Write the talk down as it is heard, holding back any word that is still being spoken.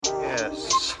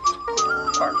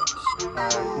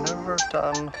I've never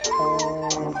done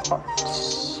whole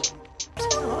hearts.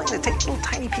 I like to take little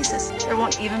tiny pieces. There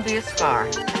won't even be a scar.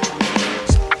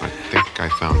 I think I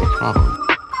found the problem.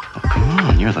 Oh, come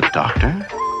on, you're the doctor.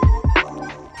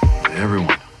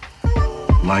 Everyone,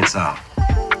 lights out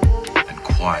and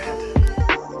quiet.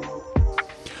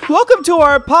 Welcome to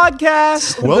our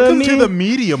podcast. Welcome to the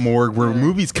Media Morgue, where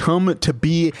movies come to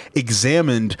be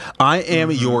examined. I am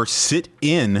your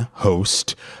sit-in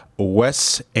host,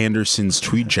 Wes Anderson's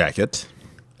Tweed Jacket,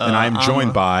 and I'm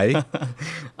joined by...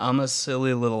 I'm a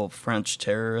silly little French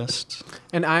terrorist.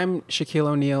 And I'm Shaquille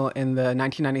O'Neal in the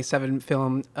 1997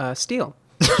 film Steel.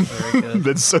 Very good.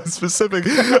 That's so specific.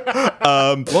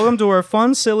 Welcome to our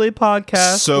fun, silly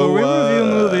podcast where we review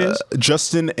movies.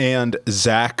 Justin and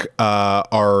Zach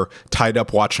are tied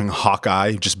up watching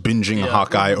Hawkeye, just binging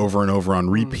Hawkeye over and over on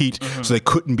repeat. So they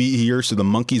couldn't be here, so the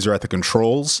monkeys are at the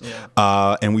controls.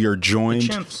 And we are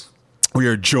joined... We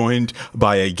are joined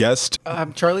by a guest.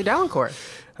 Charlie Dalencourt.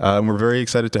 And we're very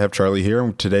excited to have Charlie here.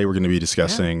 And today we're going to be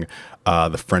discussing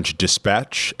The French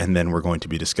Dispatch, and then we're going to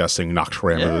be discussing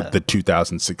Nocturama, the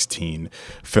 2016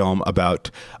 film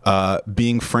about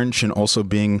being French and also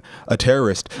being a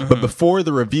terrorist. But before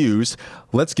the reviews,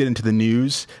 let's get into the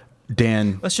news.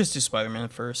 Dan. Let's just do Spider-Man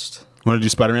first. Want to do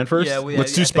Spider-Man first? Yeah,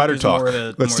 let's do Spider Talk.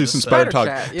 Let's do some Spider Talk.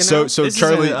 Chat, you know? So this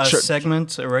Charlie, is a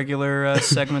segment, a regular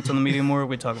segment on the Media More.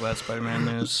 We talk about Spider-Man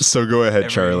news. So go ahead,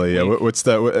 Charlie. What's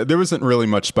that? There wasn't really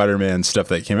much Spider-Man stuff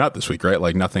that came out this week, right?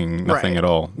 Like nothing at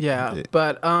all. Yeah,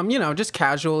 but just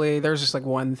casually, there's just like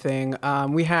one thing.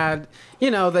 We had,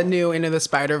 the new Into the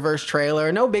Spider-Verse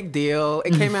trailer. No big deal.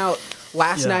 It came out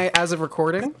last night as of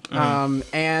recording.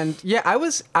 And yeah, I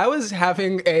was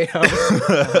having a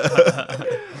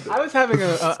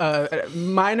a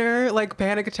minor like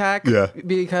panic attack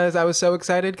because I was so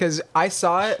excited because I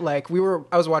saw it I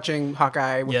was watching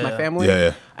Hawkeye with my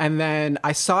family and then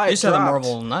I saw it. You just had a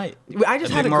Marvel night. I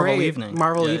just had a Marvel great evening.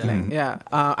 Marvel evening.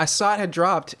 I saw it had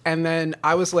dropped and then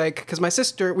I was like, because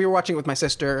we were watching it with my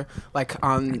sister like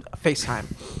on FaceTime.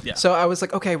 So I was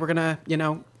like, okay, we're gonna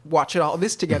watch it all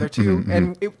this together too.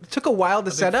 And it took a while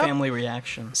to set up. Family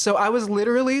reaction. So I was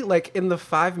literally like in the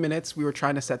 5 minutes we were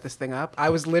trying to set this thing up, I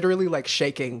was literally like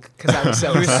shaking because I was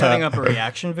so You were setting up a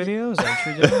reaction video? Is that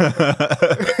what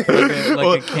you're doing?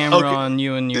 like a camera on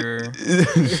you and your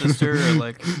sister? Or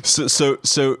like...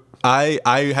 So I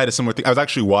had a similar thing. I was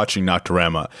actually watching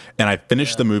Nocturama, and I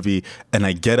finished the movie, and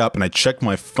I get up and I check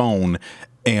my phone,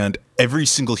 and every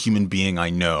single human being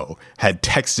I know had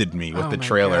texted me with the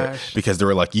trailer because they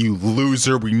were like, "You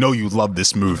loser! We know you love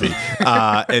this movie."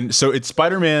 And so it's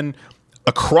Spider-Man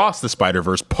Across the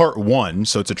Spider-Verse Part 1.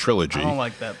 So it's a trilogy. I don't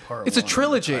like that part. It's a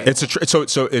trilogy. It's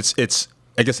it's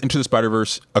I guess Into the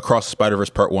Spider-Verse, Across the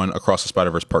Spider-Verse Part 1, Across the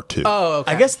Spider-Verse Part 2. Oh,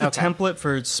 okay. I guess the template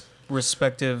for its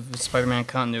respective Spider-Man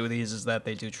continuities is that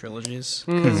they do trilogies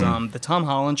because the Tom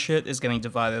Holland shit is getting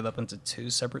divided up into 2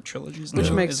 separate trilogies now, which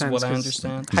makes is sense. What I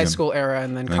understand. High school era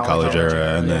and then college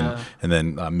era and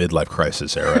then midlife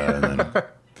crisis era. And then,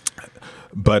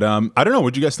 but I don't know.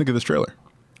 What do you guys think of this trailer?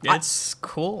 It's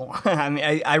cool. I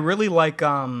mean, I really like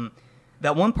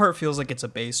that one part. Feels like it's a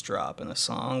bass drop in a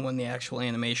song when the actual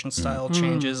animation style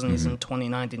changes and he's in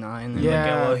 2099 and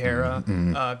Miguel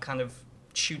O'Hara kind of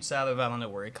shoots out of, I don't know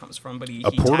where he comes from, but he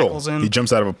tackles him. He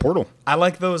jumps out of a portal. I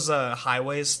like those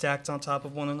highways stacked on top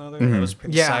of one another. That was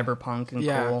pretty cyberpunk and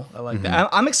cool. I like that.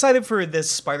 I'm excited for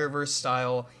this Spider-Verse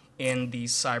style in the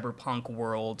cyberpunk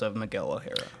world of Miguel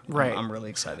O'Hara. Right. I'm really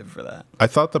excited for that. I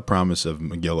thought the promise of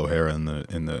Miguel O'Hara in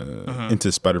the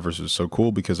Into Spider-Verse was so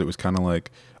cool because it was kind of like,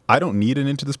 I don't need an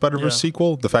Into the Spider-Verse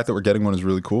sequel. The fact that we're getting one is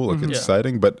really cool. Like, it's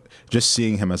exciting. But just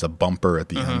seeing him as a bumper at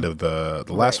the end of the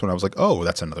last one, I was like, oh,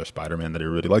 that's another Spider-Man that I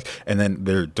really like. And then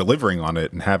they're delivering on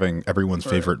it and having everyone's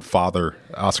favorite father,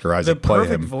 Oscar Isaac, play him. The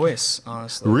perfect voice,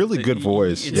 honestly. Really good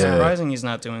voice. It's surprising he's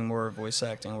not doing more voice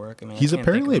acting work. I mean, he's I can't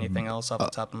apparently think of anything else off the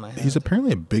top of my head. He's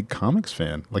apparently a big comics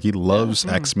fan. Like, he loves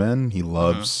X-Men. He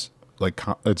loves... Like,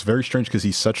 it's very strange because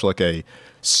he's such like a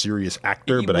serious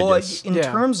actor, but I guess in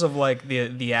terms of like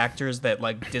the actors that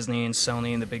like Disney and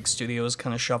Sony and the big studios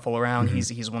kind of shuffle around,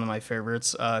 he's one of my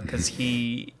favorites because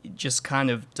he just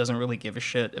kind of doesn't really give a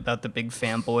shit about the big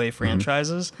fanboy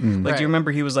franchises. Like, do you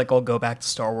remember he was like, "I'll go back to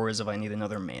Star Wars if I need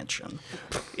another mansion,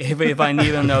 if I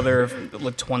need another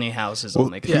like 20 houses, I'll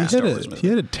make a Star Wars movie." He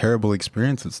had a terrible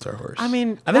experience at Star Wars. I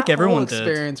mean, I think everyone whole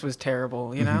experience was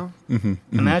terrible. You know,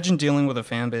 imagine dealing with a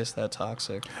fan base that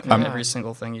toxic in every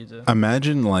single thing you do.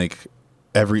 Imagine like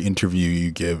every interview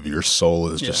you give, your soul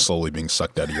is just slowly being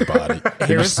sucked out of your body.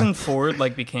 Harrison Ford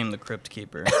like became the Crypt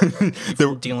Keeper. They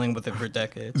were dealing with it for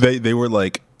decades. They were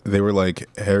like,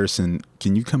 Harrison,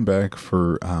 can you come back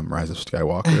for Rise of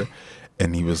Skywalker?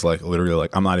 and he was like, literally,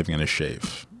 like, I'm not even gonna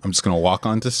shave. I'm just gonna walk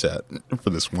onto set for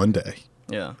this one day,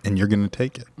 Yeah. and you're gonna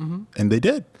take it. And they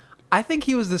did. I think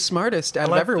he was the smartest out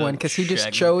of like everyone the because he just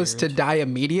shaggy chose beard. to die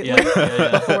immediately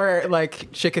Yeah. before like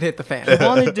shit could hit the fan. He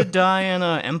wanted to die in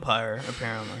Empire,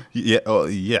 apparently. Yeah. Oh,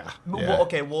 yeah. Well,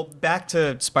 okay. Well, back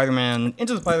to Spider-Man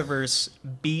Into the Spider-Verse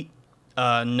beat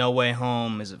No Way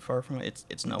Home. Is it far from it?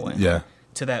 It's No Way Home. Yeah.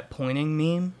 To that pointing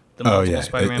meme. The Oh multiple yeah.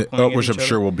 Spider-Man pointing at Which I'm each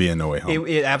sure other. will be in No Way Home.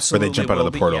 It absolutely Where they jump out of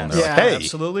will the portal be, and yes. they're like, Yeah. "Hey."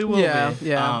 Absolutely will Yeah, be.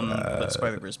 yeah. But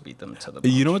Spider-Verse beat them to the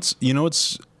punch. You know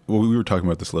what's well, we were talking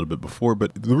about this a little bit before,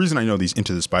 but the reason I know these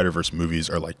Into the Spider-Verse movies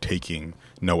are like taking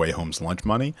No Way Home's lunch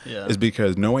money Yeah. is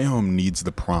because No Way Home needs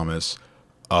the promise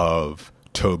of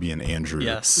Toby and Andrew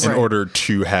Yes. in Right. order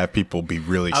to have people be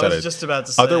really I excited. was just about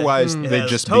to say. Otherwise, it they has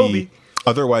just Toby.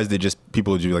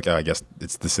 people would be like, oh, I guess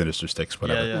it's the Sinister Six,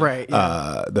 whatever. Yeah. Right.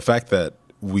 Yeah. The fact that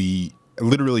we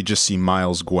literally just see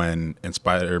Miles, Gwen, and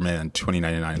Spider-Man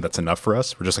 2099, that's enough for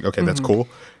us. We're just like, okay, that's cool.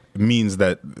 Means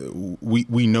that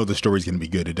we know the story's going to be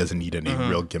good. It doesn't need any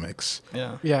real gimmicks.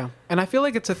 Yeah. Yeah, and I feel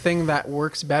like it's a thing that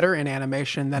works better in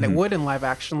animation than it would in live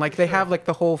action. Like they have like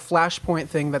the whole Flashpoint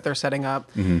thing that they're setting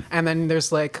up, and then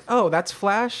there's like, oh, that's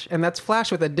Flash, and that's Flash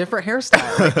with a different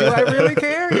hairstyle. Like, do I really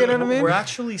care? You know what I mean? We're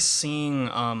actually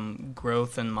seeing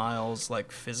growth in Miles,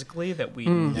 like physically, that we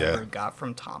never Yeah. got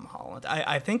from Tom Holland.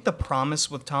 I think the promise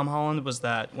with Tom Holland was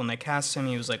that when they cast him,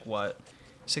 he was like, what,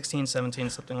 16, 17,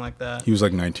 something like that? He was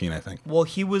like 19, I think. Well,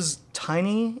 he was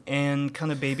tiny and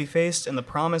kind of baby-faced, and the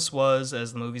promise was,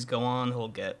 as the movies go on, he'll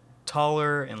get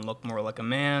taller and look more like a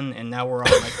man. And now we're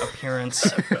on like appearance.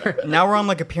 Now we're on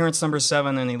like appearance number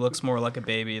 7, and he looks more like a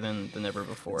baby than ever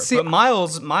before. See, but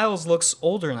Miles looks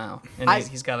older now, and I-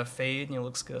 he's got a fade, and he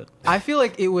looks good. I feel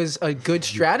like it was a good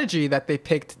strategy that they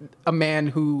picked a man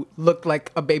who looked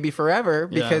like a baby forever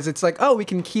because it's like, oh, we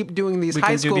can keep doing these We high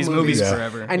can do school these movies, movies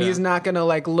forever, and yeah. he's not gonna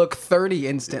like look 30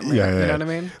 instantly. You know what I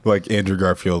mean? Like Andrew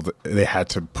Garfield, they had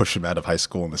to push him out of high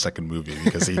school in the second movie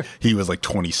because he was like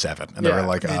 27, and they Yeah. were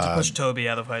like, They had to push Toby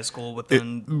out of high school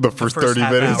within the first 30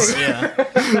 half minutes. hour,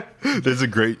 Yeah. There's a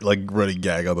great like running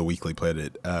gag on the Weekly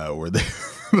Planet where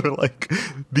they're like,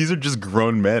 these are just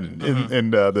grown men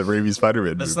in the Raimi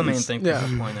Spider-Man That's movies. the main thing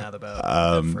people point out about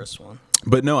that first one.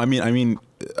 But no, I mean,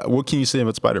 what can you say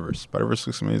about Spider-Verse? Spider-Verse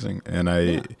looks amazing, and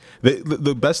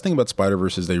the best thing about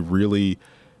Spider-Verse is they really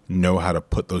know how to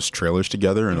put those trailers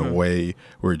together in a way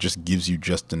where it just gives you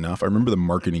just enough. I remember the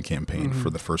marketing campaign for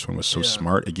the first one was so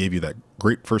smart. It gave you that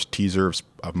great first teaser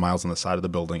of Miles on the side of the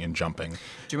building and jumping. Do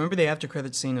you remember the after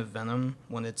credit scene of Venom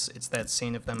when it's that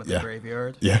scene of them at the Yeah.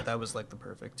 graveyard? Yeah. That was like the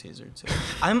perfect teaser too.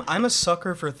 I'm a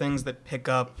sucker for things that pick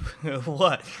up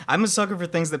what? I'm a sucker for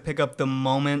things that pick up the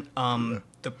moment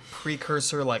the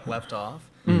precursor like left off.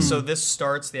 So this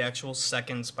starts the actual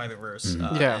second Spider-Verse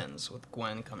Yeah. ends with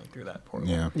Gwen coming through that portal.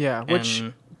 Yeah. Yeah. Which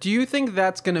And- do you think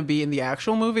that's going to be in the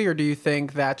actual movie, or do you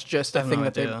think that's just a have thing no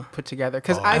that they idea. put together?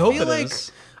 Because I I hope feel it like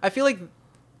is.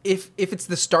 if it's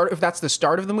the start, if that's the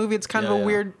start of the movie, it's kind of Yeah, a yeah.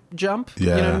 weird jump. You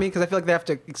know what I Yeah. mean? Because I feel like they have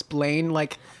to explain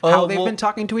like how they've well, been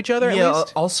talking to each other. Yeah. At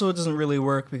least. Also, it doesn't really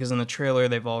work because in the trailer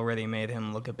they've already made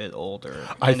him look a bit older.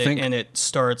 I And think- it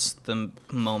starts the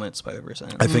moment Spider-Verse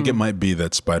ends. I think it might be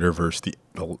that Spider-Verse,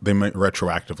 they might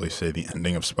retroactively say the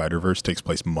ending of Spider-Verse takes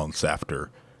place months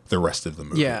after the rest of the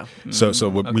movie. Yeah. So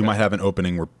we might have an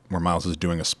opening where Miles is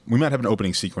doing we might have an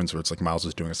opening sequence where it's like Miles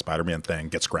is doing a Spider-Man thing,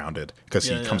 gets grounded because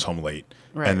he Yeah, comes yeah. home late,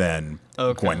 Right. and then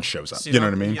Okay. Gwen shows up. So You know what I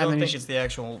don't- mean? You don't And then think you- it's the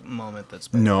actual moment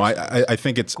that's No, I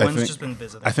think it's. Gwen's I think, just been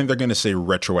visiting. I think they're going to say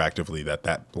retroactively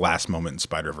that last moment in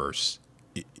Spider-Verse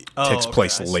Oh, takes okay,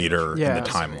 place I see. later Yeah. in the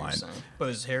I see what you're timeline. saying. But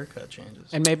his haircut changes.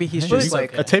 And maybe he's But just it's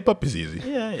like okay. A tape up is easy.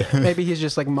 yeah. maybe he's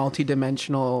just like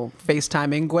multi-dimensional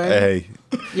FaceTiming Gwen. Hey,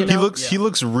 You he know? looks he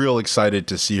looks real excited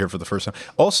to see her for the first time.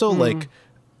 Also, like,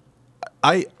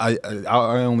 I'm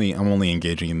only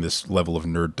engaging in this level of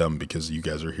nerddom because you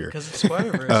guys are here. Because it's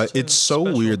Spider-Verse. It's so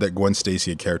weird that Gwen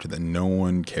Stacy, a character that no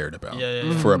one cared about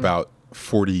for about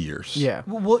 40 years, Yeah.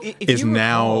 Well, if is you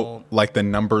now recall, like the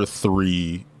number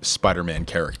 3 Spider-Man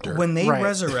character. when they Right.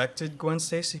 resurrected Gwen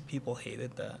Stacy, people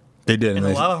hated that. They did, And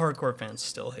and a lot of hardcore fans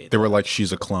still hate they that. were like,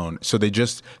 she's a clone. So they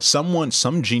just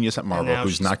some genius at Marvel Now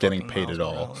who's she's not getting fucking paid Miles at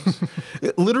all.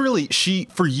 Morales. Literally,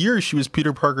 for years she was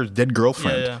Peter Parker's dead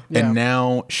girlfriend, Yeah. Yeah. and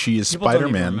now she is People don't even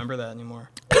Spider-Man. remember that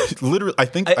anymore. Literally, I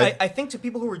think I think to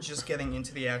people who are just getting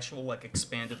into the actual like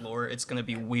expanded lore, it's going to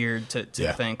be weird to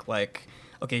Yeah. think like,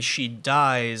 okay, she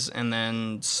dies, and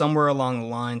then somewhere along the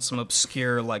line, some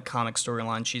obscure like comic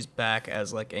storyline, she's back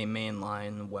as like a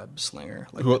mainline web slinger.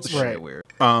 Like Well, that's right. really weird.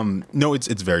 No, it's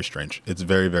very strange. It's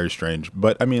very, very strange.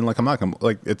 But I mean, like, I'm not gonna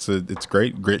like. It's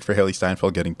great for Haley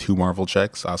Steinfeld getting 2 Marvel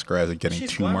checks. Oscar Isaac getting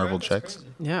She's 2 black, Marvel right? That's checks. crazy.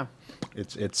 Yeah.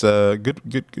 It's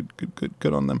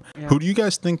good on them. Who do you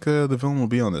guys think the villain will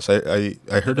be on this? I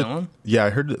heard it. villain? Yeah, I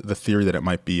heard the theory that it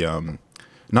might be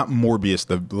not Morbius,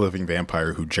 the living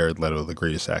vampire, who Jared Leto, the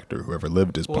greatest actor who ever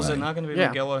lived, is Well, is it playing. not going to be Yeah.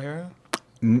 Miguel O'Hara?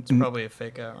 It's probably a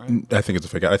fake out, right? I think it's a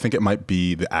fake out. I think it might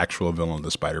be the actual villain of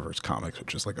the Spider-Verse comics,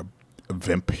 which is like a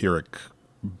vampiric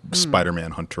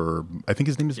Spider-Man hunter. I think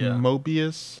his name is Yeah.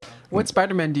 Mobius. What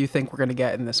Spider-Man do you think we're going to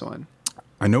get in this one?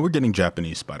 I know we're getting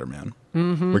Japanese Spider-Man.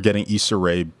 We're getting Issa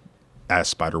Rae as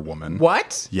Spider-Woman.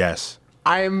 What? Yes.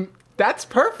 That's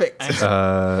perfect.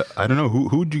 I don't know.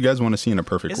 Who would you guys want to see in a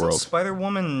perfect Isn't world?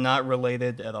 Spider-Woman not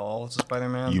related at all to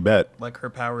Spider-Man? You bet. Like her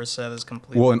power set is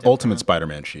completely Well, in different. Ultimate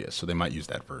Spider-Man, she is, so they might use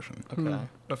that version. Okay.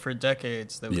 But for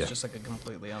decades, that was Yeah. just like a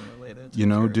completely unrelated. You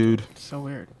know, character. dude. So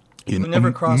weird. You Who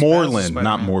never crossed paths with Moreland,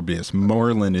 not Spider-Man. Morbius.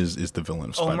 Moreland is the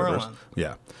villain of Oh, Spider-Verse. Merlin.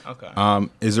 Yeah. Okay.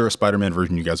 Is there a Spider-Man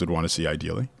version you guys would want to see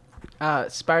ideally?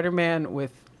 Spider-Man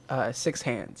with 6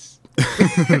 hands.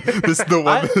 This is the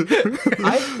one.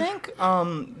 I think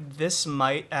this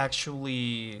might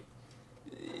actually,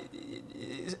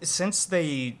 since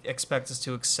they expect us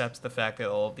to accept the fact that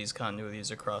all of these continuities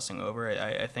are crossing over,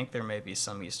 I think there may be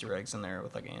some Easter eggs in there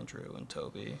with like Andrew and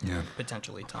Toby, Yeah.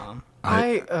 potentially Tom.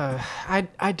 I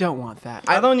don't want that.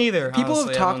 I don't either. People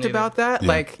honestly, have I don't talked about either. that,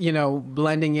 like, you know,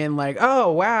 blending in, like,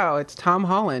 oh wow, it's Tom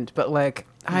Holland, but like,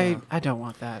 I don't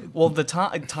want that. Well, the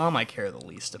Tom I care the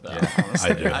least about.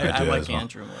 Honestly. I do I like as well.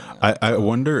 Andrew more. Than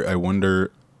I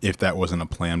wonder if that wasn't a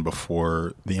plan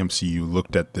before the MCU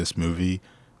looked at this movie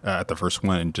at the first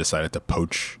one and decided to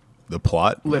poach the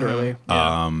plot. Literally.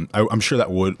 I'm sure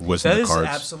that was in That the is cards.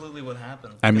 absolutely what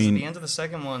happened. I Because mean- at the end of the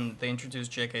second one, they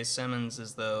introduced J.K. Simmons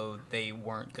as though they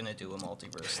weren't going to do a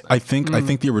multiverse thing. I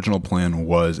think the original plan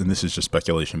was, and this is just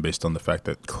speculation based on the fact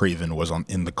that Craven was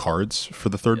in the cards for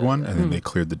the third one, and then they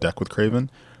cleared the deck with Craven.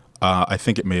 I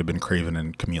think it may have been Craven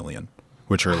and Chameleon,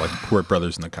 which are like poor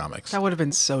brothers in the comics. That would have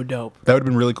been so dope. That would have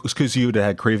been really cool because you would have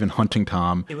had Craven hunting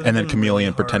Tom, It would and have then been really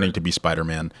Chameleon hard. pretending to be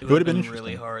Spider-Man. it It would have been really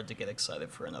interesting. hard to get excited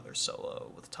for another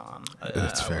solo with Tom.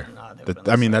 That's I fair. would not have But,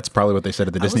 been I mean, excited. that's probably what they said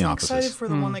at the Disney I was excited offices. for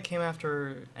the one that came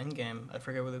after Endgame. I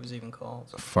forget what it was even called.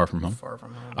 Far From Home. Far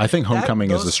From Home. I think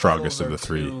Homecoming is the those strongest of titles the are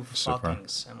three too so far. fucking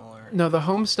similar. No, the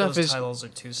home stuff Those is titles are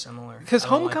too similar. because I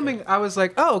don't like Homecoming. it. I was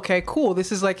like, oh, okay, cool.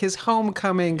 This is like his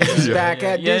homecoming. He's back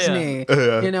at Yeah, yeah.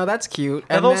 Disney. You know, that's cute. It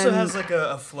And also then- has like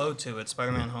a flow to it.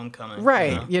 Spider-Man: Homecoming.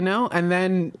 right, you know, and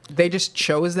then they just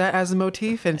chose that as a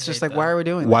motif, and it's just hate like, why that. are we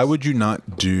doing Why this? would you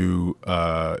not do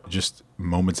just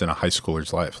moments in a high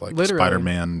schooler's life, like Literally.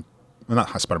 Spider-Man? Well,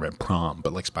 not Spider-Man prom,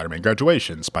 but like Spider-Man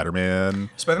graduation, Spider-Man.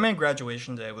 Spider-Man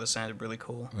Graduation Day would have sounded really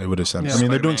cool. It would have sounded. Yeah. I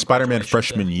mean, they're doing Spider-Man Spider-Man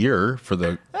graduation freshman day. year for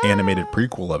the animated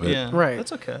prequel of it. Yeah, Right.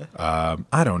 That's okay.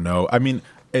 I don't know. I mean,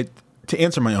 to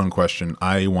answer my own question,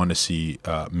 I want to see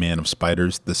Man of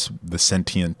Spiders, the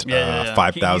sentient Yeah.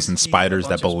 5,000 He's a spiders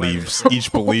that bunch of believes spiders.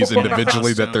 each believes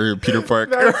individually that they're Peter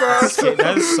Parker.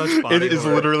 That is such body It is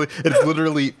horror.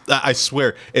 literally. I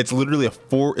swear, it's literally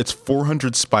it's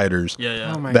 400 spiders. Yeah,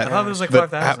 yeah. Oh my That, I thought there was like that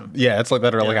 5,000. yeah, it's like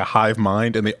that are like Yeah. a hive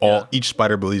mind, and they all Yeah. each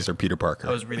spider believes they're Peter Parker.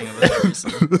 I was reading about that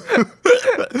recently.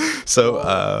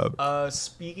 So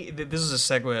Speaking, this is a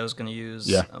segue I was going to use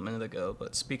Yeah. a minute ago,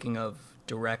 but speaking of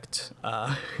direct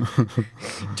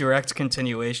direct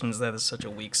continuations, that is such a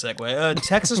weak segue.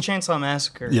 Texas Chainsaw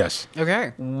Massacre. yes,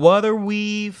 Okay. What are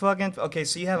we fucking? Okay,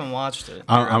 so you haven't watched it. You're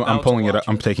I'm about to pulling it watch up.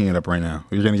 I'm taking it up right now.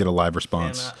 You're gonna get a live And,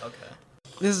 response. okay.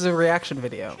 This is a reaction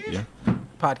video Yeah.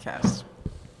 podcast.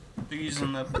 They're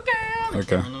using the Okay.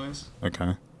 camera noise.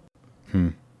 Okay.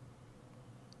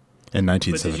 In But did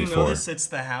you 1974. notice it's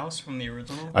the house from the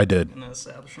original? I did. In the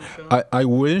establishment shot? I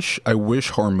wish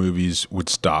horror movies would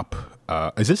stop.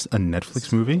 Is this a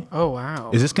Netflix movie? Oh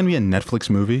wow. Is this going to be a Netflix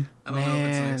movie? I don't know if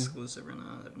it's an Man. exclusive or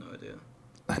not. I have no idea.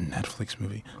 A Netflix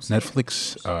movie.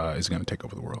 Netflix is going to take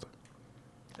over the world.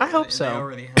 I hope They so.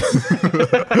 already have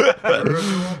the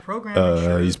original programming.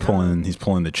 Sure He's is good.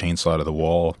 pulling the chainsaw out of the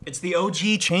wall, It's the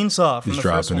OG chainsaw from He's the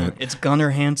first dropping one. it. It's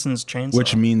Gunnar Hansen's chainsaw.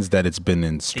 which means that it's been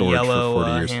in the storage yellow for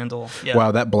 40 years. handle. Yeah.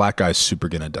 Wow, that black guy's super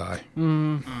gonna die.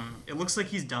 It looks like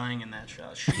he's dying in that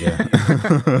shot. Yeah.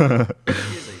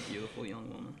 She is a beautiful young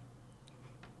woman.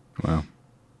 Wow.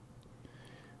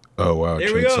 Oh wow,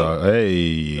 There we go. chainsaw.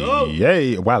 Hey, Oh.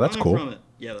 yay! Wow, that's Coming cool. from it.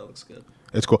 Yeah, that looks good.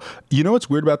 It's cool. You know what's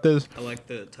weird about this? I like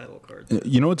the title card.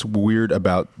 You know what's weird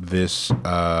about this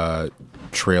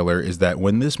trailer is that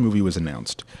when this movie was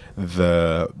announced,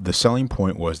 the selling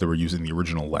point was they were using the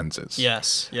original lenses.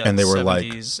 Yes, yeah. And they were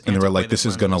 70s like, this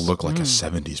is going to lenses. look like a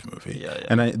 70s movie. Yeah, yeah.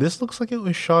 And this looks like it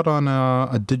was shot on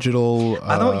a digital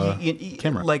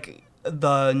camera. Like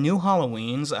the new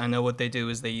Halloweens. I know what they do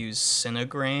is they use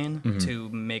Cinegrain Mm-hmm. to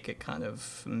make it kind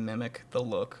of mimic the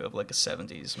look of like a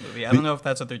 70s movie. I don't know if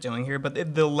that's what they're doing here,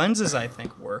 but the lenses I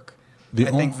think work. I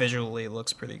think visually it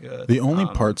looks pretty good. The only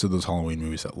parts of those Halloween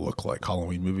movies that look like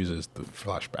Halloween movies is the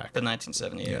flashback. The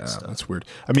 1978 stuff. That's weird.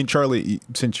 I mean, Charlie,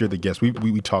 since you're the guest,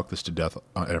 we talk this to death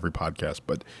on every podcast,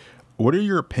 but what are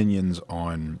your opinions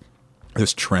on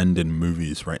this trend in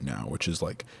movies right now, which is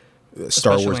like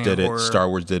Star Especially Wars in did it, horror. Star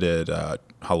Wars did it,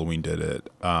 Halloween did it,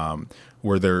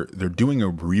 where they're doing a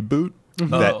reboot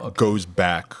that goes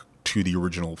back to the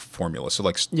original formula. So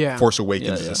like Force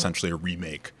Awakens is essentially a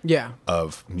remake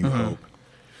of New Hope.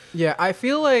 Yeah, I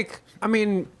feel like, I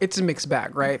mean, it's a mixed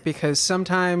bag, right? Because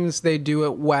sometimes they do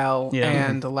it well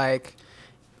and like,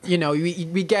 you know,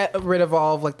 we get rid of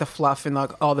all of like the fluff and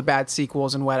like all the bad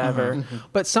sequels and whatever.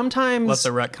 But sometimes Lots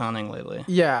of retconning lately.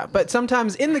 yeah, but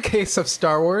sometimes in the case of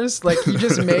Star Wars, like you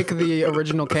just make the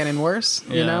original canon worse,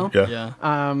 you know?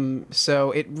 Yeah.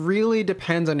 So it really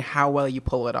depends on how well you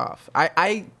pull it off.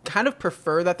 I kind of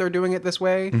prefer that they're doing it this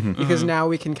way because now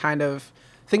we can kind of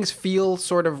things feel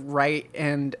sort of right,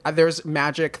 and there's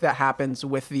magic that happens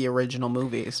with the original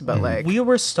movies. But like We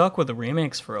were stuck with the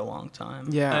remakes for a long time.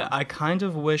 Yeah. I kind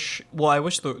of wish. Well, I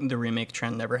wish the remake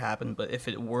trend never happened. But if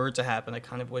it were to happen, I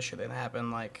kind of wish it didn't happen.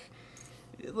 Like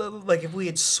if we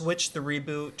had switched the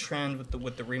reboot trend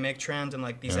with the remake trend, and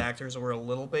like these actors were a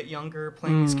little bit younger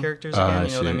playing these characters again, I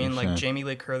you know what I see, mean? Like yeah. Jamie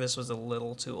Lee Curtis was a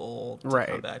little too old to Right.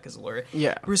 come back as Laurie.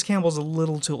 Yeah. Bruce Campbell's a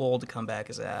little too old to come back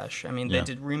as Ash. I mean, Yeah. they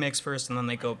did remakes first, and then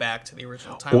they go back to the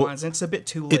original timelines, Well, and it's a bit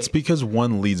too late. It's because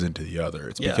one leads into the other.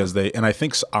 It's Yeah. because and I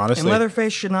think honestly, And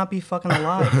Leatherface should not be fucking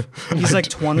alive. He's like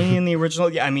 20 in the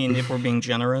original. Yeah, I mean, if we're being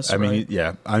generous. I mean, right?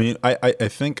 yeah. I mean, I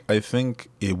think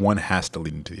one has to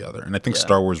lead into the other, and I think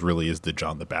Yeah. Star Wars really is the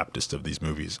John the Baptist of these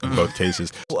movies in both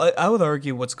cases. Well, I would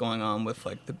argue what's going on with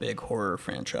like the big horror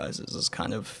franchises is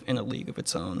kind of in a league of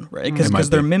its own, right? It might Because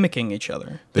they're be. mimicking each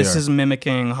other. They This are. is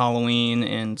mimicking Halloween,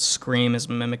 and Scream is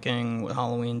mimicking what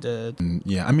Halloween did.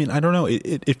 Yeah, I mean, I don't know.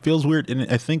 It feels weird, and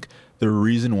I think the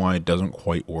reason why it doesn't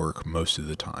quite work most of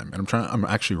the time, and I'm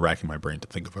actually racking my brain to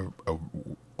think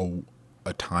of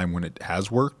a time when it has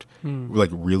worked like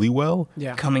really well.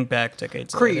 yeah. Coming back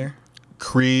decades Creed. later.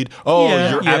 Creed. Oh,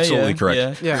 Yeah, you're yeah, absolutely yeah,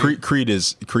 correct. yeah. Creed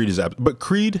is but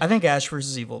Creed. I think Ash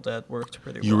vs. Evil Dead worked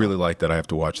pretty well. You really like that. I have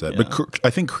to watch that. Yeah. But I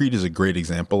think Creed is a great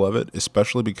example of it,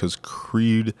 especially because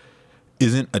Creed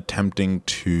isn't attempting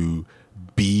to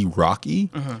be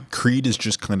Rocky. Creed is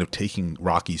just kind of taking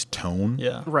Rocky's tone,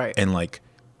 Yeah. Right. and like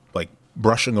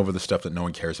brushing over the stuff that no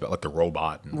one cares about, like the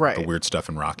robot and Right. the weird stuff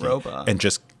in Rocky. Robot. And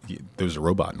just there's a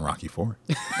robot in Rocky 4.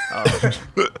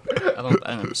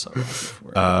 I never saw Rocky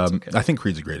IV. That's okay. I think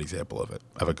Creed's a great example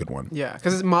of a good one. Yeah,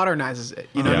 because it modernizes it.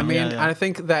 You know what I Yeah. mean? Yeah, yeah. I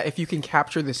think that if you can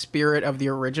capture the spirit of the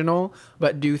original,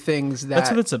 but do things that That's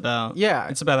what it's about. Yeah.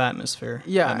 It's about atmosphere.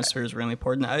 Yeah. Atmosphere is really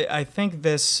important. I think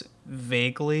this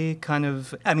vaguely kind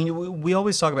of. I mean, we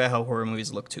always talk about how horror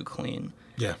movies look too clean.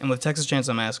 Yeah. And with Texas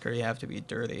Chainsaw Massacre, you have to be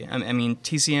dirty. I mean,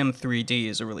 TCM 3D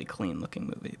is a really clean looking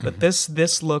movie, but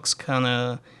this looks kind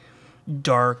of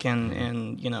dark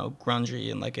and you know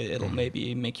grungy, and like it'll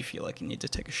maybe make you feel like you need to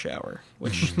take a shower,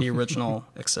 which the original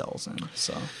excels in.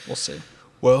 So we'll see.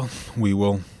 Well, we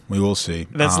will see.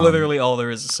 That's literally all there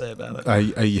is to say about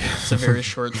it. It's a very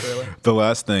short trailer. The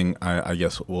last thing I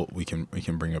guess we can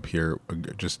bring up here,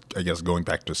 just I guess going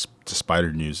back to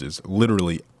Spider News, is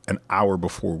literally an hour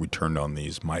before we turned on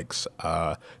these mics,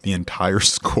 the entire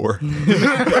score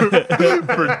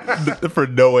for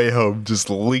No Way Home just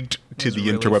leaked to It's the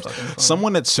really interwebs. fucking funny.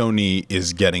 Someone at Sony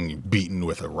is getting beaten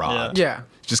with a rod. Yeah.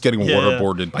 Just getting Yeah.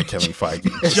 waterboarded by Kevin Feige.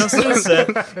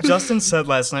 Justin said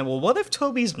last night, well, what if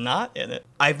Toby's not in it?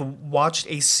 I've watched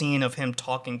a scene of him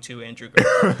talking to Andrew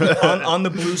Garfield on the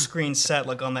blue screen set,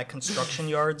 like on that construction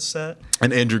yard set.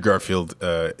 And Andrew Garfield,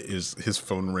 his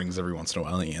phone rings every once in a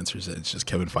while and he answers it. It's just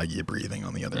Kevin Feige breathing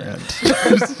on the other end.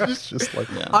 It's just like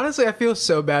Honestly, I feel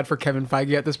so bad for Kevin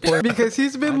Feige at this point because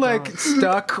he's been like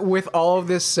stuck with all of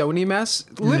this Sony mess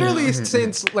literally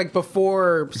since like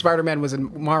before Spider-Man was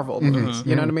in Marvel movies.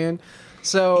 You know what I mean?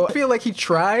 So I feel like he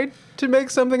tried to make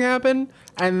something happen,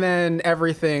 and then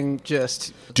everything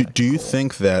just. Do you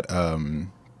think that?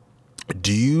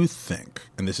 Do you think?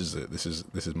 And this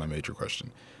is my major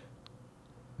question.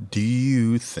 Do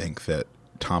you think that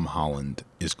Tom Holland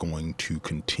is going to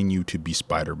continue to be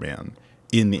Spider-Man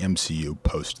in the MCU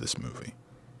post this movie?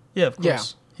 Yeah, of course. Yeah.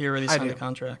 He already I signed do. a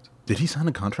contract. Did he sign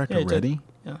a contract Yeah, he did. already?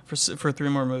 Yeah, for 3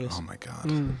 more movies. Oh my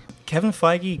god. Kevin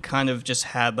Feige kind of just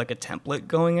had like a template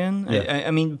going in. Yeah.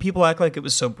 I mean, people act like it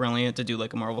was so brilliant to do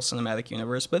like a Marvel Cinematic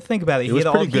Universe, but think about it. It was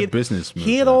pretty good business move,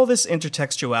 He had yeah. all this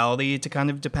intertextuality to kind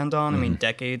of depend on. I mean,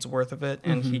 decades worth of it,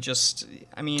 and he just,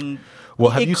 I mean, Well,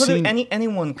 have it you could've- seen-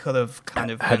 anyone could have kind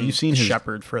of Have been you seen the his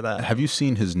shepherd for that? Have you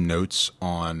seen his notes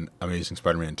on Amazing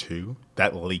Spider-Man 2?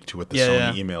 That leaked with the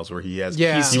Yeah, Sony emails where he has.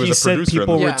 Yeah. he was a said producer.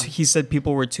 people on the, were Yeah. he said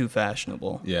people were too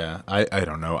fashionable. Yeah, I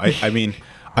don't know. I mean,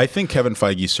 I think Kevin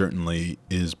Feige certainly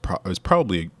is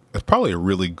probably a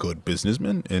really good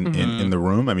businessman in the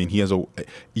room. I mean, he has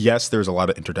yes, there's a lot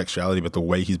of intertextuality, but the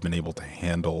way he's been able to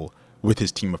handle with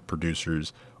his team of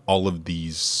producers all of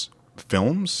these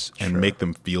films and make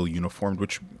them feel uniformed,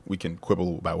 which we can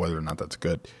quibble about whether or not that's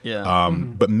good. Yeah.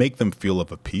 But make them feel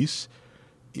of a piece.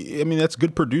 I mean, that's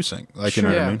good producing. Like, you know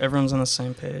what I Yeah. mean? Everyone's on the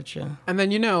same page. Yeah. And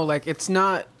then, like, it's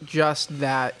not just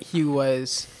that he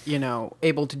was,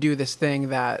 able to do this thing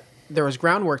that there was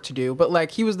groundwork to do, but,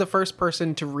 like, he was the first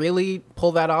person to really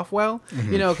pull that off well,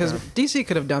 because DC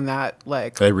could have done that,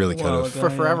 like, They really could Well, have. for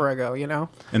forever ago,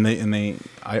 And I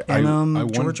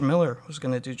wonder- George Miller was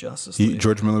going to do Justice League.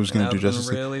 George Miller was going to do That would've Justice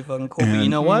been League. really fucking cool. But you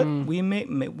know what? We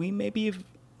maybe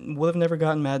would have never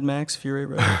gotten Mad Max Fury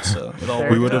Road. So it all There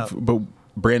We you would worked have, out. but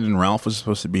Brandon Ralph was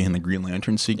supposed to be in the Green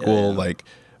Lantern sequel. Yeah. Like,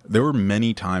 there were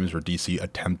many times where DC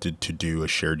attempted to do a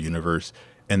shared universe,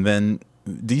 and then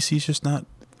DC's just not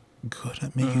good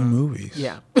at making movies.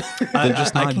 yeah. They're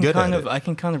just not good at it. I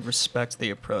can kind of respect the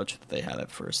approach that they had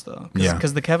at first, though. Yeah.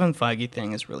 Because the Kevin Feige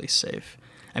thing is really safe.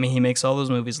 I mean, he makes all those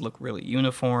movies look really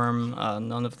uniform.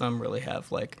 None of them really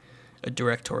have, like, a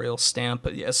directorial stamp,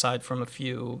 but aside from a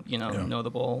few,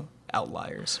 notable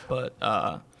outliers. But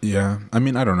Yeah, I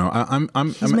mean, I don't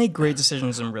know. he's made great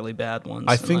decisions and really bad ones,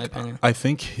 I in think my opinion. I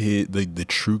think the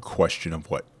true question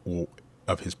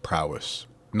of his prowess,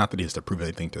 not that he has to prove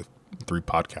anything to 3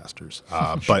 podcasters,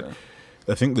 but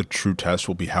I think the true test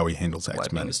will be how he handles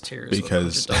X-Men, his tears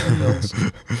because with $100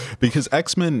 bills. because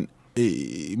X-Men,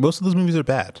 most of those movies are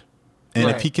bad, and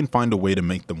if Right. he can find a way to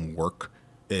make them work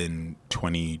in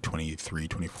 2023,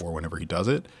 24, whenever he does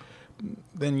it,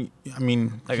 then I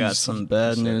mean, I got some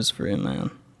bad news for you,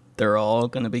 man. They're all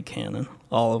going to be canon.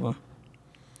 All of them.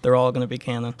 They're all going to be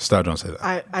canon. Stop! Don't say that.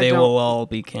 I They don't, will all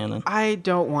be canon. I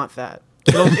don't want that.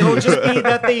 It'll just be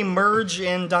that they merge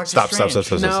in Doctor Stop!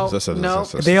 Strange. No.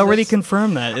 They already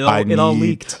confirmed that. It all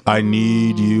leaked. I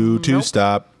need you to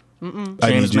stop. I James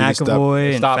need you to stop. McAvoy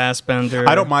and Stop. Fassbender.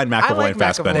 I don't mind McAvoy like and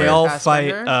Fassbender. They McAvoy. all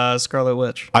Fassbender? fight Scarlet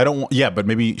Witch. I don't. Yeah, but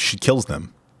maybe she kills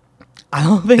them. I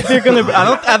don't think they're gonna.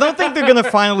 I don't think they're gonna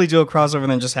finally do a crossover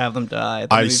and then just have them die.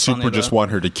 I super just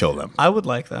want her to kill them. I would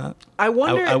like that. I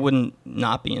wonder. I wouldn't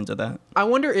not be into that. I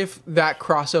wonder if that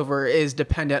crossover is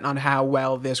dependent on how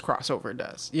well this crossover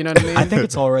does. You know what I mean? I think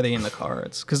it's already in the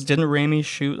cards because didn't Raimi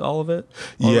shoot all of it?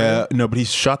 Yeah, no, but he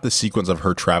shot the sequence of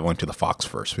her traveling to the Fox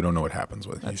first. We don't know what happens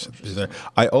with it.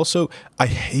 I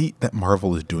hate that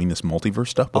Marvel is doing this multiverse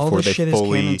stuff All before this they shit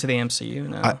fully. is canon to the MCU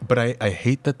now. But I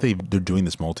hate that they're doing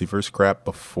this multiverse crap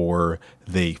before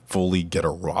they fully get a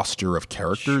roster of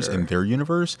characters in their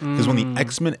universe. Because when the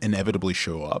X-Men inevitably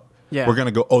show up, Yeah. we're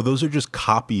gonna go, oh, those are just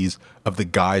copies of the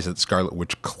guys that Scarlet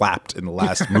Witch clapped in the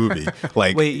last movie.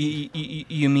 Like, Wait,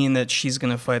 you mean that she's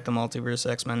gonna fight the multiverse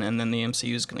X-Men and then the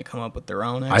MCU is gonna come up with their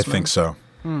own X-Men? I think so.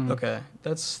 Okay,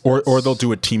 that's Or they'll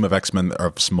do a team of X-Men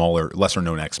of smaller, lesser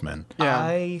known X-Men. Yeah.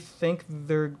 I think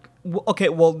they're okay.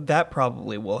 Well, that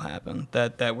probably will happen.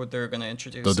 That they're going to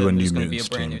introduce. They'll do a there's New gonna be a Mutants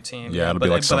brand team. new team. Yeah, it'll be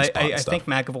like Sunspot I stuff. think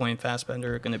McAvoy and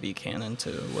Fassbender are going to be canon to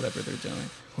whatever they're doing.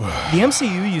 The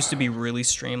MCU used to be really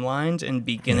streamlined, and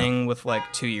beginning with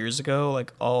like 2 years ago,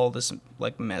 like all this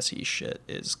like messy shit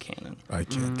is canon. I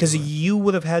can't. Because you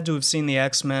would have had to have seen the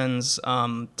X-Men's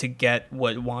to get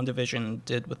what WandaVision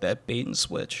did with that bait and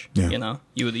switch. Yeah. You know,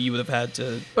 you would have had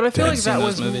to. But I feel have like seen that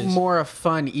those was movies. more a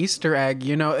fun Easter egg.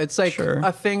 It's like Sure.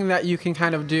 a thing that you can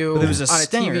kind of do But it was on a a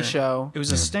stinger. TV show. It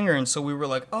was a stinger, and so we were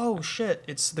like, "Oh shit!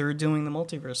 They're doing the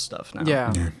multiverse stuff now."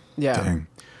 Yeah. Yeah. Dang.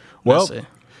 Well, Messy.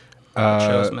 That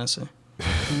show's messy.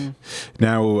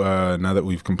 now that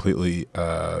we've completely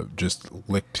just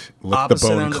licked the Opposite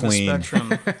bone end clean of the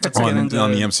spectrum. Let's get on into the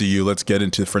MCU, let's get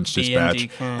into French Dispatch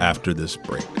D&D after this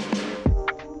break.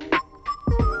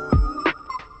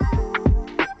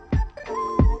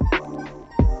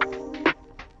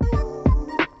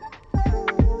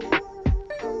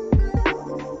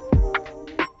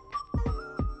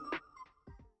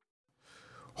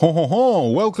 Ho ho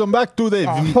ho! Welcome back to the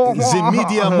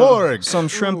Media Morgue. Some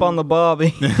shrimp on the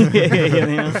barbie.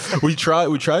 Yeah. We try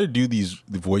to do the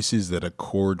voices that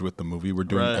accord with the movie we're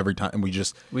doing Right. every time, and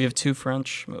We have two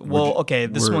French. Well, okay,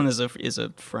 this one is a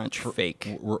French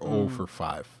fake. we're 0 for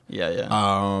 5.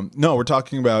 Yeah. No, we're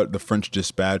talking about The French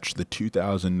Dispatch, the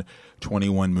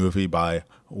 2021 movie by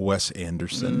Wes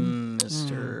Anderson.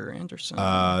 Mr. Anderson.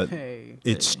 Hey.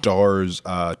 It stars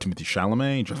Timothée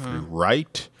Chalamet, Jeffrey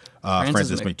Wright, Frances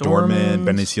Frances McDormand, McDormand.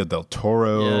 Benicio del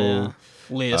Toro. yeah.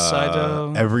 Leah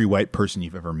Seydoux. Every white person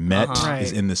you've ever met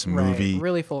is in this movie. Right.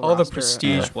 Really full All the roster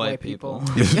prestige of white people.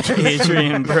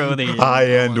 Adrian Brody.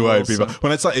 High-end Owen white Wilson. people.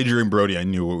 When I saw Adrian Brody, I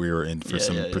knew we were in for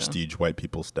some prestige white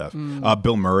people stuff.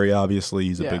 Bill Murray, obviously,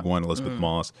 he's a big one. Elizabeth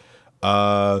Moss.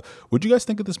 What'd you guys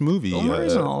think of this movie? Bill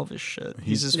Murray's in all of his shit.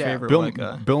 He's his favorite white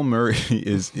guy. Bill Murray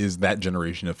is that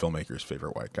generation of filmmakers'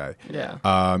 favorite white guy. Yeah.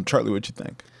 Charlie, what'd you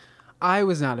think? I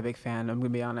was not a big fan. I'm gonna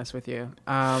be honest with you.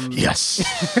 Yes.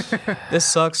 This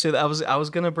sucks, dude. I was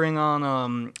gonna bring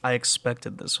on. I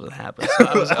expected this would happen. So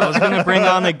I was gonna bring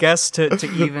on a guest to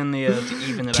even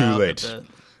it Too out. late. A bit,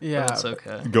 Yeah. but it's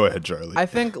okay. Go ahead, Charlie. I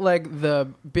think like the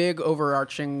big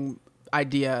overarching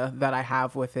idea that I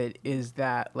have with it is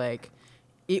that like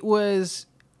it was.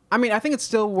 I mean, I think it's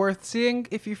still worth seeing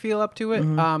if you feel up to it.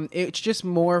 It's just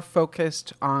more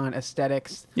focused on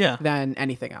aesthetics than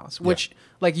anything else, which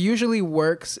like usually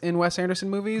works in Wes Anderson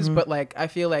movies. But like I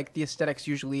feel like the aesthetics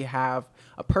usually have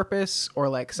a purpose or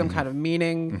like some kind of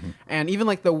meaning, and even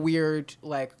like the weird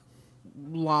like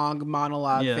long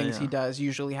monologue things he does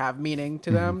usually have meaning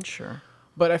to them. Sure.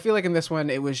 But I feel like in this one,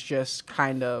 it was just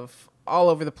kind of all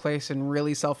over the place and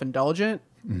really self-indulgent.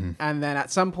 And then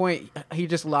at some point, he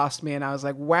just lost me, and I was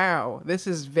like, wow, this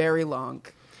is very long.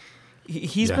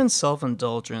 He's been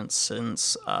self-indulgent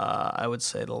since I would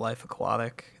say The Life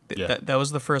Aquatic. That was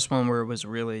the first one where it was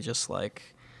really just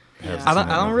like. Yeah. I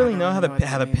don't really know how what to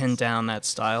that pin means. down that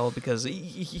style because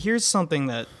here's something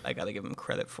that I got to give him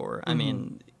credit for. I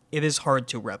mean, it is hard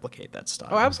to replicate that style.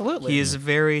 Oh, absolutely. He is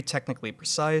very technically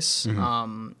precise,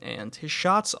 and his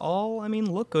shots all,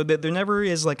 look good. There never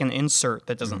is like an insert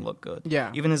that doesn't look good.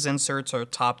 Yeah. Even his inserts are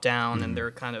top down and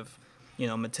they're kind of,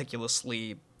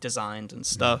 meticulously designed and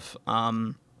stuff.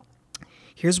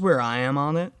 Here's where I am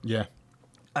on it. Yeah.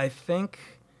 I think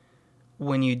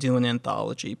when you do an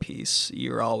anthology piece,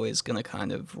 you're always going to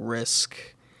kind of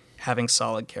risk having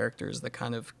solid characters that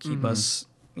kind of keep us,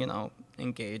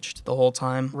 engaged the whole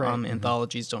time. Right.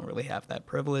 Anthologies don't really have that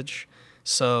privilege.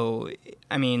 So,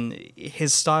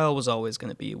 his style was always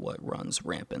going to be what runs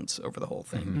rampant over the whole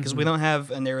thing because we don't have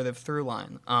a narrative through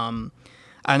line.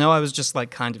 I know I was just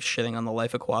like kind of shitting on The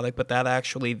Life Aquatic, but that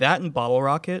and Bottle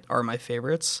Rocket are my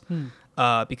favorites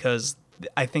because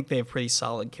I think they have pretty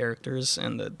solid characters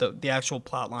and the actual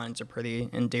plot lines are pretty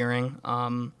endearing.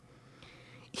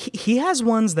 He has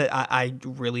ones that I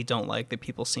really don't like that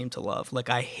people seem to love. Like,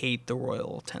 I hate the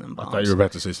Royal Tenenbaums. I thought you were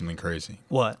about to say something crazy.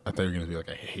 What? I thought you were going to be like,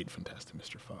 I hate Fantastic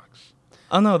Mr. Fox.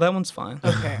 Oh, no, that one's fine.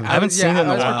 Okay. I haven't seen it in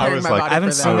a while. I was like- I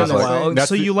haven't seen it in a while.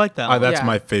 So you like that one? That's Yeah.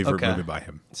 my favorite Okay. movie by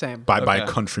him. Same. By a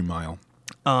Okay. country mile.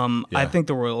 I think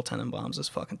the Royal Tenenbaums is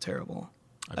fucking terrible.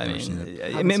 I've never seen it.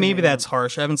 Haven't seen Maybe it. that's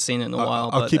harsh. I haven't seen it in a while.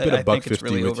 I'll but keep it I a buck think it's 50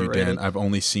 really with you, Dan. overrated. I've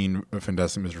only seen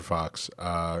Fantastic Mr. Fox,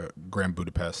 Grand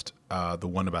Budapest, the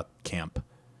one about camp.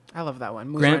 I love that one.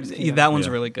 Moonrise Kingdom. That one's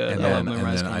Yeah. really good. And I then, love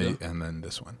Moonrise and Kingdom. then and then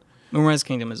this one. Moonrise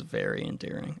Kingdom is very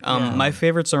endearing. My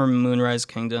favorites are Moonrise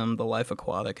Kingdom, The Life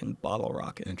Aquatic, and Bottle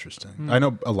Rocket. Interesting. I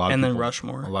know a lot of And people. then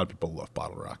Rushmore. A lot of people love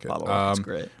Bottle Rocket. Bottle Rocket's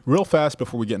great. Real fast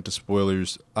before we get into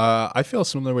spoilers, I feel a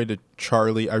similar way to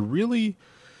Charlie. I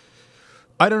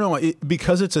don't know,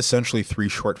 because it's essentially 3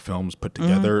 short films put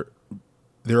together,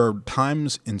 there are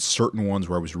times in certain ones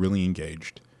where I was really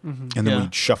engaged, and then Yeah.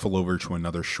 we'd shuffle over to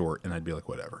another short, and I'd be like,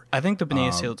 whatever. I think the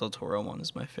Benicio del Toro one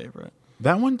is my favorite.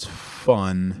 That one's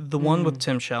fun. The one with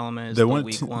Tim Chalamet is The the one,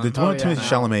 weak the one. one with yeah. Timothée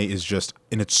Chalamet is just,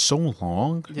 and it's so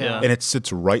long, Yeah. and it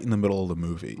sits right in the middle of the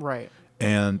movie. Right.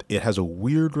 And it has a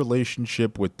weird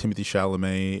relationship with Timothée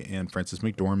Chalamet and Frances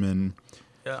McDormand.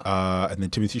 Yeah. And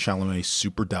then Timothée Chalamet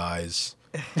super dies.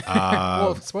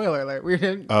 Well, spoiler alert. We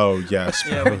didn't. Oh, yes.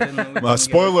 Yeah, we didn't get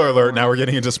Spoiler it. alert. Now we're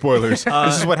getting into spoilers.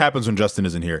 This is what happens when Justin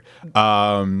isn't here.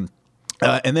 And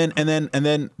then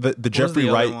the Jeffrey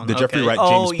other Wright, one? the Jeffrey Okay. Wright, Oh,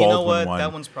 James you know Baldwin what? one.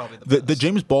 That one's probably the The best.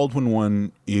 James Baldwin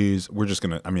one is, we're just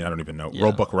gonna. I don't even know. Yeah.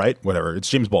 Roebuck Wright, whatever. It's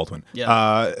James Baldwin.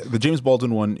 Yeah. The James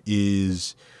Baldwin one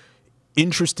is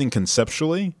interesting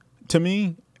conceptually to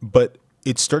me, but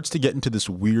it starts to get into this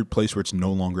weird place where it's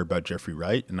no longer about Jeffrey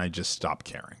Wright, and I just stop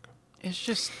caring. It's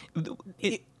just.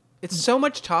 It's so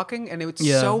much talking, and it's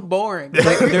Yeah. so boring.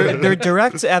 they're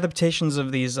direct adaptations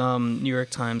of these New York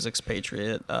Times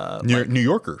expatriate. New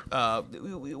Yorker.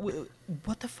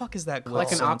 What the fuck is that called?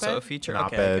 Like an So-and-so op-ed? feature. An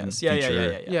Okay, I op-ed guess. Yeah.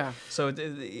 feature. Yeah. So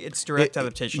it's direct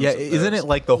adaptations. Yeah, of isn't those. it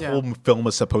like the Yeah. whole film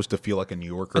is supposed to feel like a New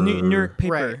Yorker? a New York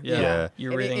paper? Right. Yeah. Yeah.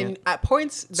 You're And- reading and it. at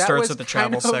points, that Starts was at the kind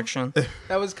travel of- section.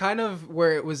 That was kind of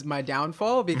where it was my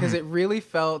downfall because it really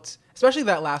felt, especially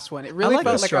that last one, it really like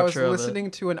the felt like I was structure of it.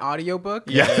 listening to an audiobook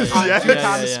Yes, on yes. 2 Yeah,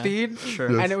 times yeah, yeah. speed.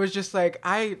 Sure. And it was just like,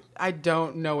 I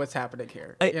don't know what's happening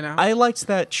here. You know? I liked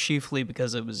that chiefly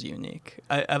because it was unique.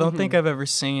 I don't think I've ever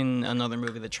seen another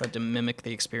movie that tried to mimic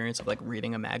the experience of like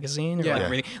reading a magazine. Or, Yeah. like, Yeah.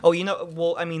 reading. Oh,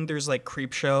 well, I mean, there's like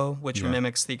Creepshow, which Yeah.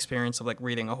 mimics the experience of like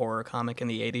reading a horror comic in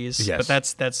the 80s. Yes.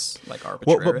 But that's like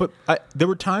Well, arbitrary. there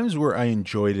were times where I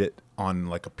enjoyed it on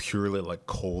like a purely like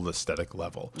cold aesthetic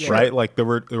level, Yeah. right? Like there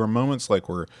were moments like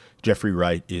where Jeffrey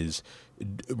Wright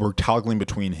we're toggling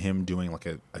between him doing like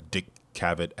a Dick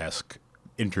Cavett-esque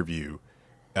interview,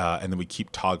 and then we keep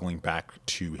toggling back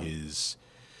to his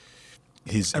I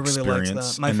really liked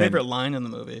experience. that. My And then- favorite line in the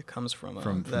movie comes from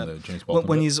From that, the James when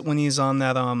Baldwin when he's on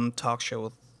that talk show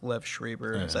with Lev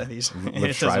Schreiber. Is that he's, Liv it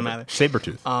doesn't Schreiber. matter.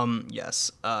 Sabretooth.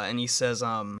 Yes. And he says,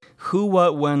 who,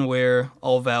 what, when, where,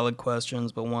 all valid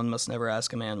questions, but one must never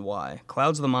ask a man why.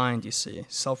 Clouds the mind, you see.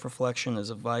 Self-reflection is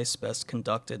a vice best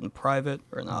conducted in private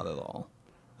or not at all.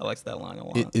 I liked that line a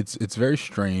lot. It's very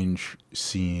strange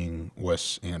seeing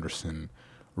Wes Anderson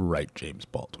write James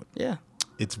Baldwin. Yeah.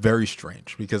 It's very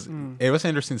strange because Wes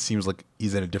Anderson seems like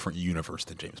he's in a different universe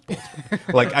than James Baldwin.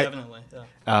 Like Definitely.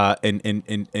 Yeah.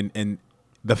 and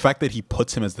the fact that he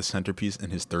puts him as the centerpiece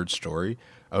in his third story,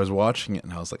 I was watching it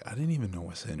and I was like, I didn't even know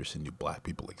Wes Anderson knew black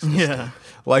people existed. Yeah.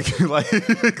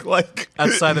 like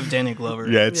Outside of Danny Glover.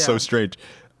 yeah, it's so Yeah. strange.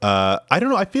 I don't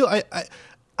know. I feel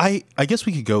I guess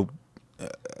we could go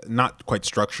not quite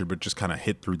structured, but just kind of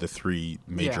hit through the 3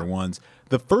 major Yeah. ones.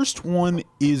 The first one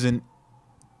is an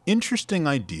interesting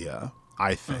idea,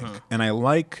 I think, and I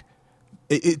like.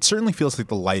 It certainly feels like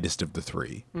the lightest of the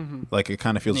 3. Like it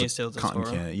kind of feels Needs to like do cotton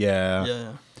Toro. candy. Yeah. Yeah.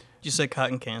 Did you say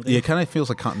cotton candy? Yeah, it kind of feels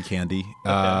like cotton candy.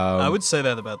 I would say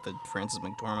that about the Francis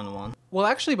McDormand one. Well,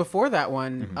 actually, before that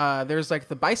one, there's like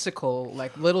the bicycle,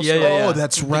 like little Yeah, story. yeah, yeah. Oh,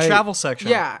 that's The right. travel section.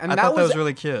 Yeah, and I that thought that was was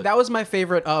really cute. That was my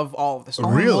favorite of all of the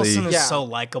stories. Really? Wilson is Yeah. so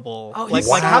likable. Oh, like, he's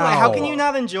like so how can likable. you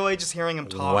not enjoy just hearing him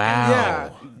talk? Yeah.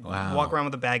 Wow. Walk around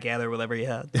with a bag gather, whatever he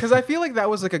had. Because I feel like that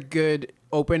was like a good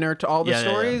opener to all the Yeah, yeah,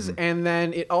 yeah. stories, and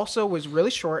then it also was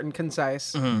really short and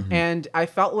concise, Mm-hmm. and I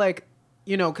felt like,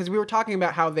 you know, because we were talking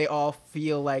about how they all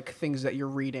feel like things that you're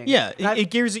reading. Yeah, And I- it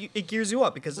gears you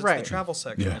up because it's Right. the travel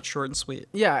section. Yeah. It's short and sweet.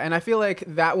 Yeah, and I feel like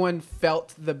that one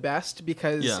felt the best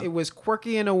because Yeah. it was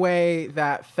quirky in a way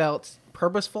that felt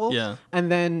purposeful. Yeah.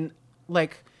 And then,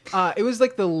 like, it was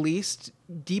like the least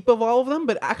deep of all of them,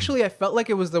 but actually I felt like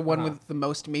it was the one with the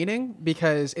most meaning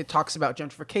because it talks about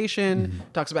gentrification,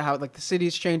 talks about how like the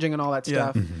city's changing and all that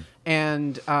Yeah. stuff.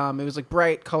 And it was like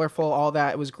bright, colorful, all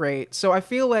that. It was great. So I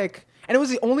feel like, and it was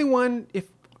the only one,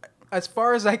 as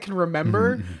far as I can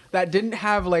remember, that didn't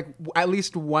have like at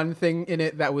least one thing in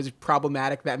it that was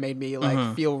problematic that made me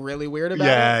like feel really weird about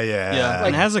Yeah, it. yeah. Yeah,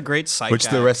 and it has a great sight Which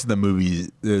gag. the rest of the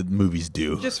movies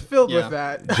do. Just filled Yeah. with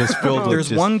that. Just filled with There's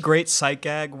just- one great sight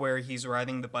gag where he's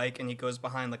riding the bike and he goes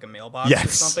behind like a mailbox or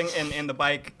Yes. something, and the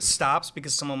bike stops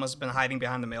because someone must have been hiding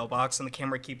behind the mailbox, and the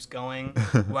camera keeps going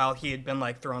while he had been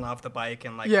like thrown off the bike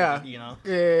and like Yeah. you know.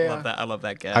 Yeah. Love that. I love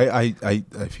that gag.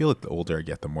 I feel like the older I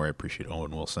get, the more I appreciate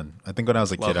Owen Wilson. I think when I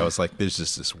was a kid, I was like, "There's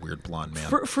just this weird blonde man."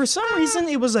 For some reason,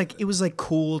 it was like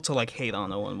cool to like hate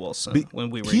on Owen Wilson when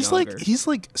we were he's younger.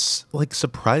 like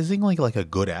surprisingly like a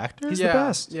good actor. He's Yeah, the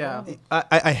best. Yeah.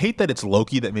 I hate that it's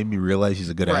Loki that made me realize he's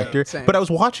a good Right, actor. same. But I was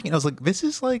watching it, and I was like, "This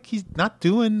is like he's not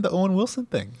doing the Owen Wilson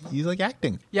thing. He's like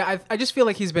acting." Yeah, I just feel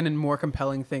like he's been in more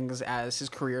compelling things as his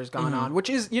career's gone on, which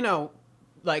is, you know,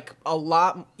 like a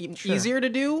lot easier to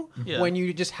do Yeah. when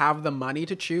you just have the money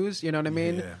to choose, you know what I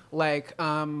mean? Yeah. Like,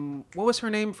 what was her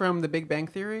name from The Big Bang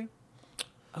Theory?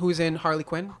 Who's in Harley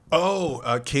Quinn? Oh,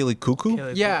 Kaylee Cuckoo.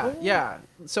 Kaylee- Yeah, yeah.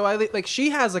 So I like she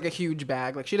has like a huge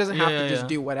bag. Like she doesn't have Yeah, to just yeah.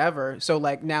 do whatever. So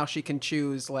like now she can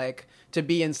choose like to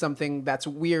be in something that's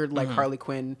weird like Harley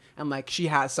Quinn, and like she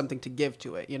has something to give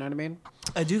to it. You know what I mean?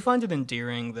 I do find it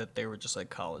endearing that they were just like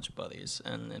college buddies,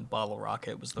 and Bottle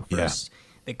Rocket was the Yeah. first.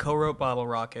 They co-wrote Bottle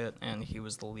Rocket, and he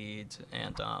was the lead,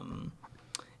 and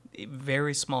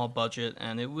very small budget,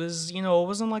 and it was, you know, it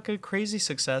wasn't like a crazy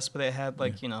success, but it had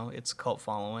like, you know, its cult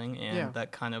following, and Yeah.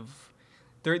 that kind of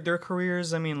their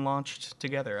careers, I mean, launched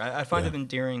together. I find it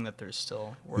endearing that they're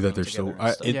still working that they're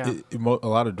together. still. and stuff. A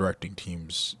lot of directing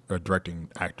teams, or directing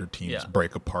actor teams, Yeah.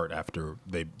 break apart after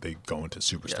they go into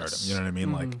superstardom. Yes. You know what I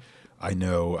mean? Like, I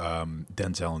know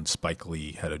Denzel and Spike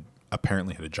Lee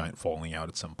apparently had a giant falling out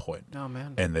at some point. Oh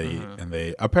man. And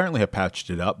they apparently have patched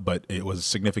it up, but it was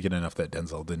significant enough that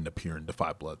Denzel didn't appear in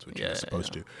Defy Bloods, which he was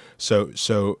supposed to.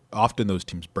 So often those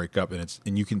teams break up,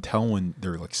 and you can tell when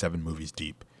they're like 7 movies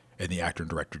deep, and the actor and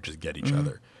director just get each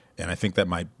other. And I think that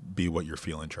might be what you're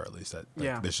feeling, Charlie. Is that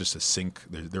there's just a sync?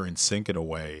 They're in sync in a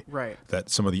way that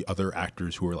some of the other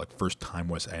actors who are like first time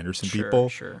Wes Anderson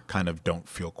people kind of don't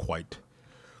feel quite.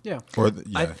 Yeah.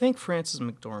 I think Frances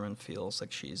McDormand feels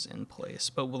like she's in place,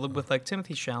 but with like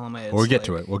Timothy Chalamet, it's we'll get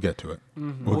to it. We'll get to it.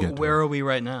 Where are we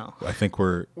right now? I think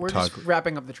we're just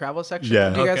wrapping up the travel section.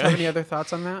 Yeah. Do you guys have any other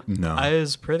thoughts on that? No. It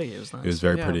was pretty. It was nice. It was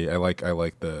very pretty. I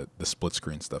like the split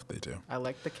screen stuff they do. I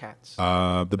like the cats.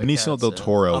 The Benicio del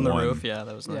Toro on the one. roof. Yeah,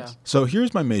 that was nice. Yeah. So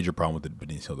here's my major problem with the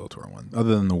Benicio del Toro one,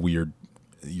 other than the weird.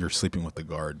 You're sleeping with the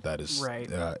guard. That is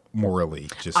morally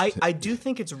just. I do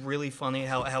think it's really funny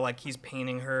how like he's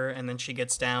painting her and then she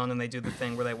gets down and they do the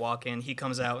thing where they walk in. He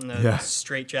comes out in a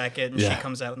straight jacket and she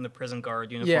comes out in the prison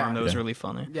guard uniform. Yeah. That was really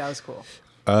funny. Yeah, that's cool.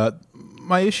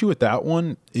 My issue with that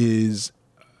one is,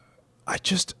 I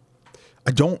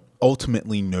don't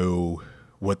ultimately know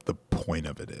what the point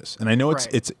of it is, and I know it's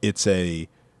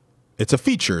a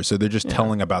feature, so they're just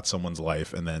telling about someone's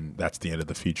life, and then that's the end of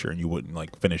the feature, and you wouldn't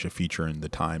like finish a feature in the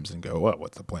Times and go, "Well,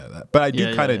 what's the point of that?" But I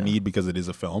do kind of need, because it is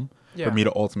a film, for me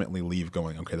to ultimately leave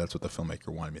going, "Okay, that's what the filmmaker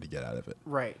wanted me to get out of it."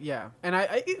 Right. Yeah, and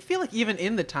I feel like even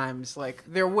in the Times, like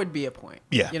there would be a point.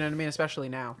 Yeah. You know what I mean, especially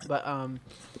now. But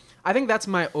I think that's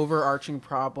my overarching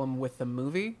problem with the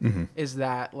movie is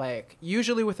that like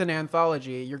usually with an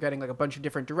anthology you're getting like a bunch of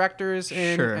different directors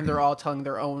in and they're all telling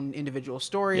their own individual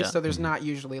stories, so there's not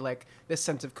usually like this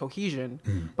sense of cohesion.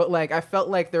 But like I felt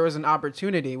like there was an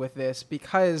opportunity with this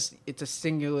because it's a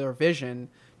singular vision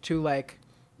to like,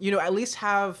 you know, at least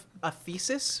have a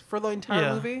thesis for the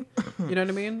entire movie. You know what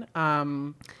I mean?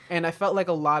 And I felt like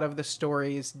a lot of the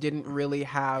stories didn't really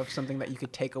have something that you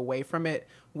could take away from it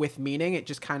with meaning. It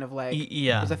just kind of like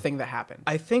was a thing that happened.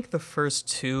 I think the first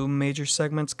 2 major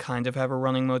segments kind of have a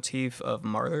running motif of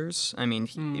martyrs. I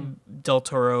mean, Del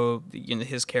Toro, you know,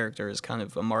 his character is kind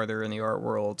of a martyr in the art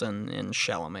world, and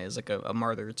Chalamet is like a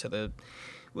martyr to the,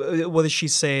 what does she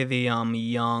say, the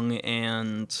young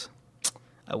and...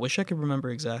 I wish I could remember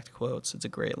exact quotes. It's a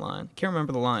great line. Can't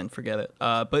remember the line. Forget it.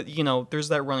 But, you know, there's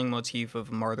that running motif of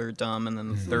martyrdom, and then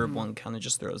the third one kind of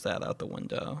just throws that out the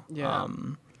window. Yeah.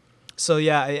 So,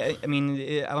 yeah, I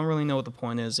mean, I don't really know what the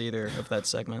point is either of that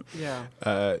segment. Yeah.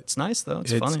 It's nice, though.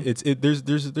 It's funny.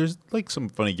 There's like some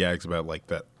funny gags about like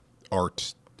that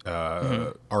art.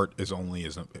 Art is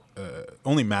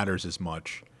only matters as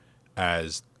much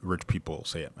as rich people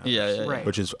say it matters. Yeah. Right.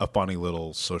 Which is a funny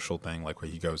little social thing, like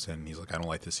where he goes in and he's like, I don't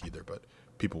like this either, but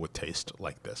people with taste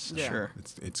like this. Yeah. Sure.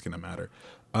 It's gonna matter.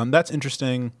 That's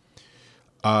interesting.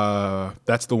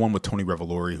 That's the one with Tony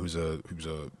Revolori, who's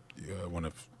one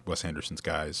of Wes Anderson's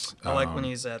guys. I like when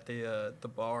he's at the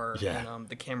bar and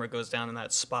the camera goes down and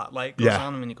that spotlight goes Yeah.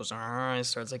 on him and he goes, he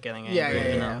starts like getting angry.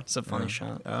 Yeah. You know? It's a funny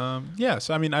shot.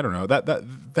 So I mean, I don't know.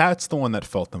 That's the one that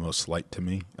felt the most slight to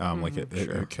me. Like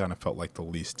it kind of felt like the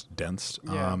least dense.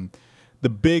 Yeah. The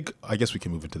big, I guess we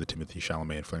can move into the Timothy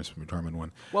Chalamet and Frances McDormand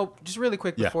one. Well, just really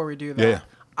quick before we do that. Yeah.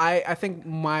 I think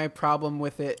my problem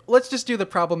with it, let's just do the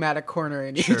problematic corner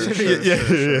in each of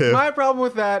these. My problem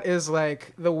with that is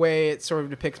like the way it sort of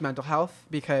depicts mental health,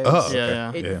 because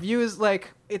it views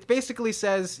like, it basically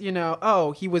says, you know,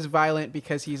 oh, he was violent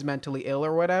because he's mentally ill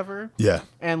or whatever. Yeah.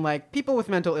 And like people with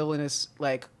mental illness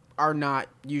like are not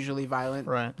usually violent.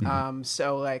 Right.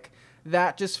 So like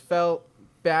that just felt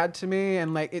bad to me,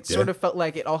 and like it sort of felt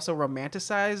like it also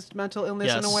romanticized mental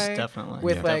illness in a way. Definitely.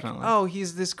 With oh,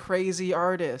 he's this crazy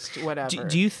artist, whatever.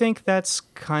 Do you think that's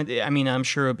kind of, I mean, I'm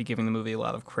sure it would be giving the movie a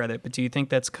lot of credit, but do you think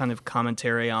that's kind of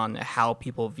commentary on how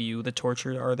people view the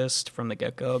tortured artist from the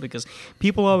get-go? Because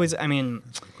people always, I mean,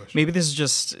 maybe this is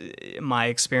just my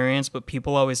experience, but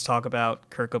people always talk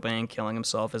about Kurt Cobain killing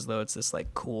himself as though it's this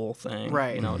like cool thing.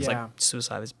 Right. You know, it's like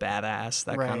suicide is badass,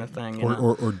 that kind of thing. You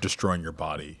know? Or destroying your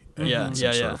body.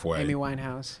 Sort of way. Amy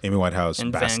Winehouse,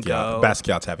 and Basquiat.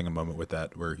 Basquiat's having a moment with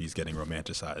that where he's getting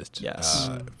romanticized. Yes.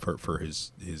 For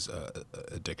his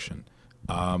addiction.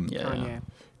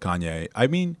 Kanye. I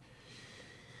mean,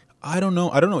 I don't know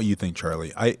what you think,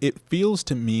 Charlie. It feels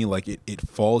to me like it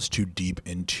falls too deep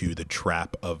into the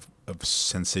trap of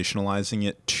sensationalizing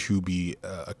it to be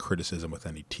a criticism with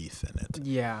any teeth in it.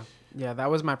 Yeah, that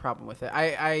was my problem with it.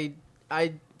 I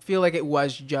feel like it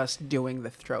was just doing the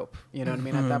trope. You know what I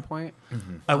mean? At that point,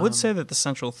 I would say that the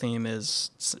central theme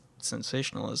is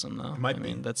sensationalism, though. Might I be.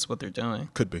 mean, that's what they're doing.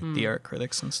 Could be. The art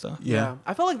critics and stuff. Yeah.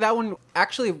 I felt like that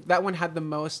one had the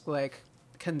most like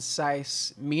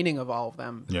concise meaning of all of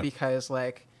them because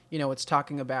like it's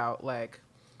talking about like.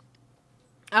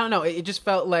 I don't know. It just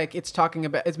felt like it's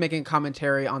making a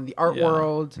commentary on the art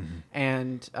world,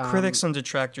 and Critics and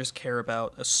detractors care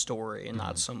about a story and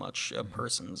not so much a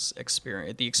person's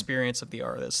experience, the experience of the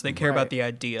artist. They care about the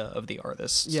idea of the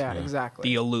artist. Yeah, exactly.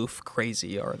 The aloof,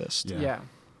 crazy artist. Yeah.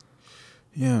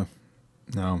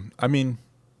 No, I mean,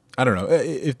 I don't know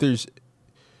if there's.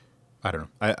 I don't know.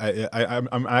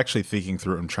 I'm actually thinking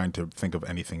through and trying to think of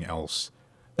anything else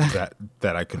that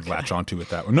I could latch onto with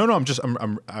that one. No,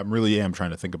 I'm really trying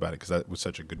to think about it because that was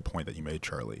such a good point that you made,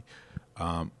 Charlie.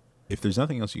 If there's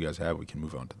nothing else you guys have, we can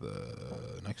move on to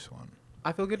the next one.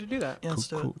 I feel good to do that. Yeah, let's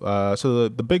do it. Cool. So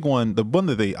the big one, the one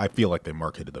that I feel like they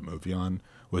marketed the movie on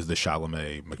was the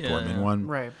Chalamet McDormand one.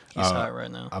 Right. He's hot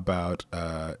right now. About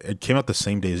it came out the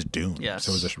same day as Dune. Yes.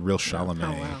 So it was a real Chalamet.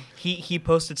 Oh, wow. He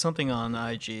posted something on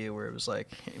IG where he was like,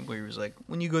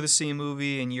 when you go to see a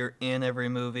movie and you're in every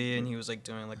movie, and he was like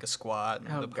doing like a squat,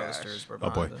 and the posters were Oh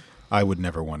behind boy, it. I would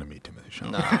never want to meet Timothy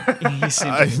Chalamet. No, he seems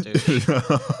like a douche.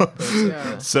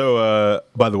 Yeah. So,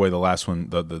 by the way, the last one,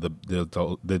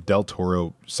 the Del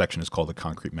Toro section is called The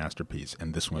Concrete Masterpiece,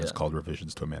 and this one is called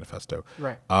Revisions to a Manifesto.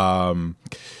 Right.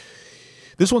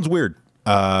 This one's weird.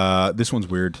 I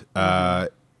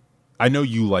know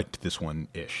you liked this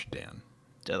one-ish, Dan.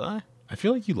 Did I? I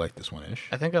feel like you liked this one-ish.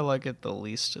 I think I like it the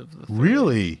least of the three.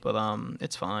 Really? But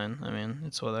it's fine. I mean,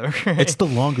 it's whatever. It's the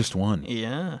longest one.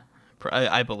 Yeah.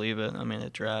 I believe it. I mean,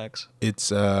 it drags. It's,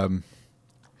 Timothy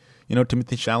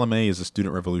Chalamet is a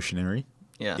student revolutionary.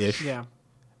 Yeah. Ish. Yeah.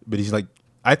 But he's like,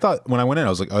 I thought when I went in, I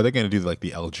was like, oh, they're going to do like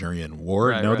the Algerian War.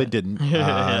 Right, no, right. they didn't.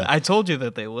 I told you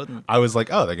that they wouldn't. I was like,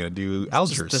 oh, they're going to do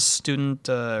Algiers. Just the student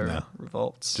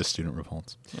revolts. Just student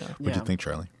revolts. Yeah. What do you think,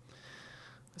 Charlie?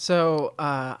 So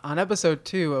on episode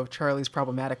 2 of Charlie's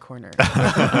Problematic Corner,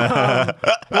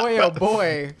 boy oh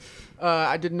boy,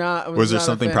 I did not. Was there not a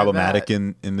something fan of problematic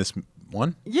that. in this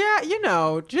one? Yeah,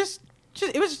 just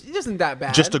it wasn't that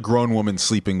bad. Just a grown woman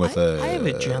sleeping with I have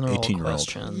a general 18-year-old.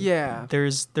 question. Yeah.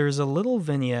 There's a little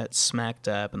vignette smack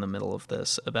dab in the middle of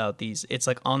this about these. It's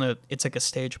like a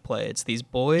stage play. It's these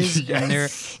boys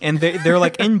and they're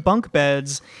like in bunk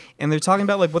beds and they're talking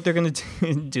about like what they're gonna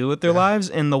do with their lives.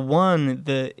 And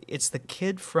it's the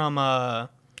kid from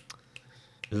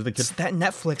Is it the kid? it's that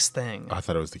Netflix thing. I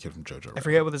thought it was the kid from JoJo. I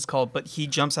forget what it's called, but he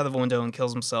jumps out of a window and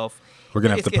kills himself. We're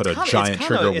gonna have to put a giant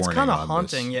trigger warning It's kind of on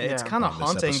haunting. this. Yeah, it's Yeah. kind of on this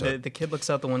haunting. episode. The kid looks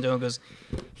out the window and goes,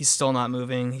 "He's still not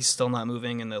moving. He's still not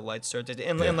moving." And the lights started.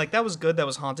 And like that was good. That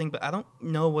was haunting. But I don't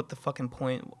know what the fucking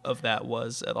point of that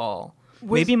was at all.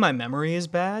 Maybe my memory is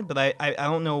bad, but I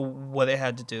don't know what it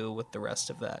had to do with the rest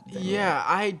of that. Yeah,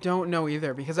 I don't know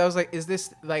either because I was like, is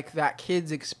this like that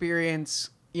kid's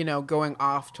experience? Going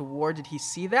off to war. Did he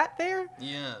see that there?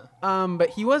 Yeah.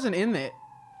 But he wasn't in it.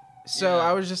 So Yeah.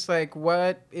 I was just like,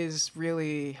 what is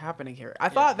really happening here? I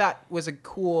thought that was a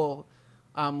cool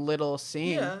little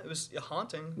scene. Yeah, it was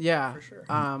haunting. Yeah. For sure.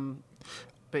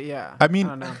 But yeah. I mean,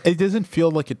 don't know. it doesn't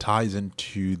feel like it ties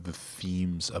into the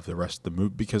themes of the rest of the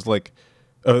movie because, like,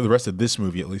 the rest of this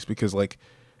movie at least, because like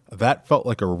that felt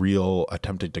like a real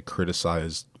attempted to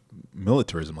criticize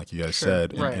militarism, like you guys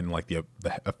said, right. and like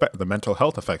the mental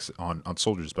health effects on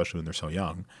soldiers, especially when they're so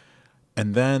young.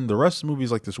 And then the rest of the movie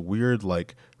is like this weird,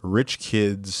 like rich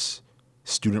kids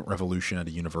student revolution at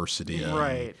a university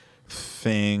Right.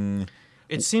 thing.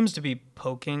 It seems to be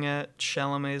poking at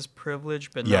Chalamet's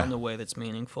privilege, but Yeah. not in a way that's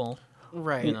meaningful.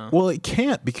 Right. You know? Well, it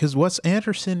can't because Wes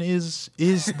Anderson is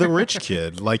the rich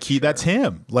kid. Like that's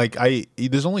him. Like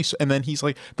there's only and then he's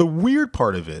like the weird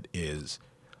part of it is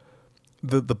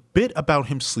the bit about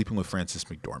him sleeping with Frances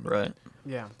McDormand. Right.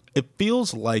 Yeah. It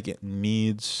feels like it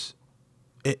needs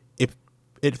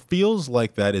it feels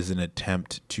like that is an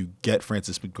attempt to get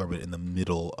Frances McDormand in the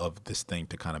middle of this thing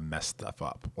to kind of mess stuff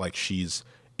up. Like she's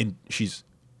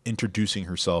introducing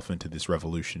herself into this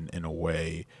revolution in a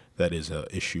way that is a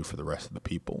issue for the rest of the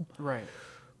people. Right.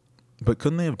 But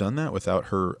couldn't they have done that without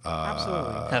her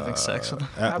Absolutely. Having sex with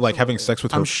him. like having sex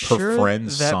with her, I'm sure her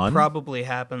friend's that son? probably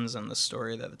happens in the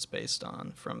story that it's based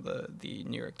on from the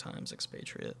New York Times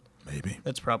expatriate. Maybe.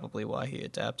 That's probably why he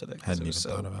adapted it. 'Cause Hadn't it was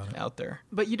even so thought about it. out there.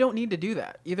 But you don't need to do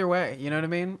that either way. You know what I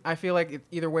mean? I feel like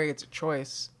either way, it's a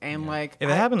choice. And like, If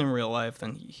it happened in real life,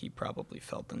 then he probably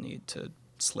felt the need to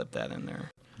slip that in there.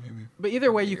 But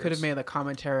either way, you could have made a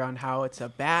commentary on how it's a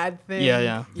bad thing.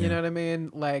 Yeah. You know what I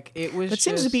mean? Like it was. It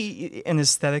seems to be an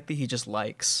aesthetic that he just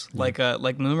likes, like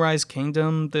Moonrise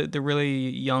Kingdom. The really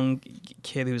young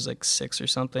kid who's like 6 or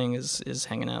something is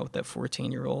hanging out with that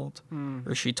 14-year-old,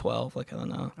 or is she 12? Like I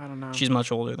don't know. She's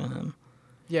much older than him.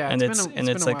 Yeah, and it's it's been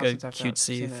like while a since I've cutesy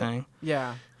seen it. thing.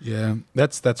 Yeah. Yeah,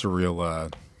 that's a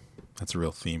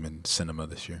real theme in cinema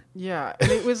this year. Yeah,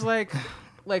 and it was like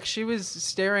she was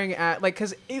staring at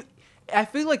because I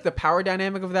feel like the power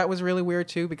dynamic of that was really weird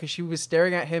too because she was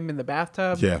staring at him in the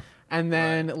bathtub. Yeah. And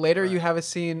then later you have a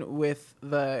scene with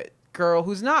the girl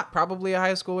who's not probably a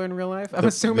high schooler in real life. I'm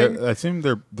assuming. I assume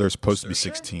they're supposed to be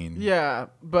 16. Yeah,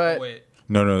 but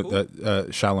No,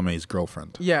 Chalamet's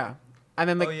girlfriend. yeah, and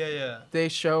then they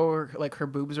show her like her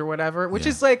boobs or whatever, which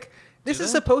is like this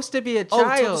is supposed to be a child.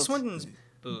 Oh, Tilda Swinton's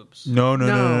boobs. No.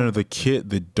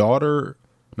 The daughter,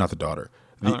 not the daughter.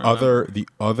 The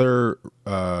other.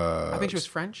 I think she was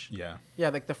French. Yeah. Yeah,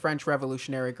 like the French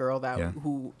revolutionary girl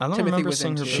who I don't Timothy remember was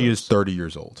seeing her into. She is 30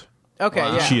 years old. Okay,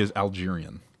 Wow. yeah. She is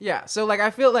Algerian. Yeah, so like I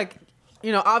feel like,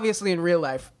 obviously in real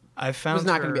life, I found was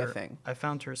not her, gonna be a thing. I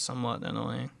found her somewhat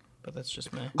annoying, but that's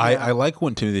just me. I like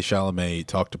when Timothée Chalamet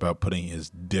talked about putting his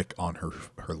dick on her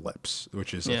lips,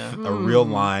 which is a real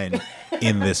line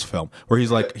in this film, where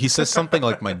he says something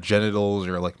like my genitals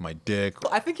or like my dick.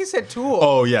 I think he said tool.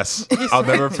 Oh yes, I'll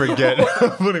never forget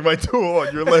putting my tool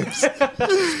on your lips.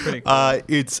 It's pretty cool.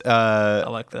 I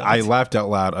like that. I laughed out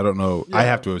loud. I don't know. I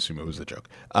have to assume it was a joke.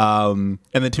 And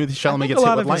then Timothée I Chalamet think gets a hit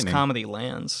lot with of his lightning. comedy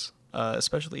lands,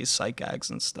 especially his sight gags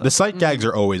and stuff. The sight gags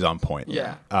are always on point.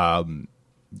 Yeah.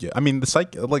 Yeah, I mean the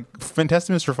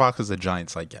Fantastic Mr. Fox is a giant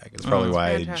sight gag. It's probably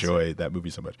why fantastic. I enjoy that movie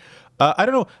so much. I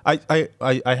don't know.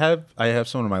 I have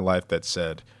someone in my life that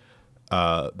said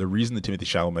the reason the Timothée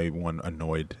Chalamet one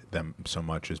annoyed them so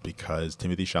much is because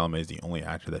Timothée Chalamet is the only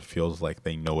actor that feels like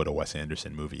they know what a Wes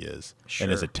Anderson movie is and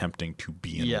is attempting to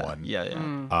be in one.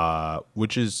 Yeah.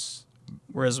 Which is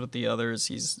Whereas with the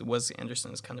others, Wes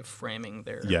Anderson is kind of framing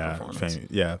their performance.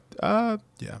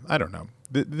 I don't know.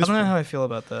 I don't know how I feel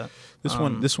about that.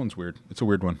 This one's weird. It's a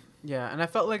weird one. Yeah, and I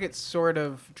felt like it's sort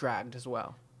of dragged as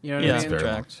well. You know what Yeah, I it's mean? very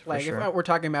dragged, for Like sure. if we're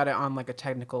talking about it on like a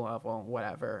technical level,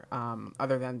 whatever.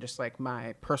 Other than just like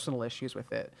my personal issues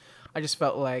with it, I just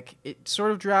felt like it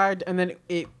sort of dragged, and then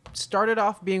it started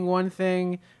off being one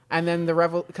thing, and then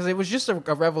because it was just a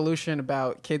revolution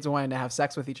about kids wanting to have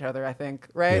sex with each other. I think,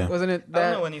 right? Yeah. Wasn't it? I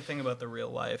That? don't know anything about the real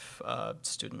life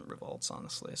student revolts,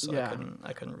 honestly, so Yeah.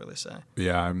 I couldn't really say.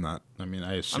 Yeah, I'm not. I mean,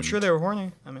 I assume. I'm sure they were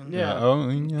horny. I mean, Yeah.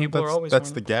 People are always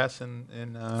that's horny. the gas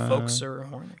in Folks are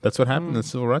horny. That's what happened in the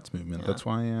civil rights movement. Yeah. That's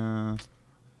why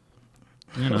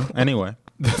anyway,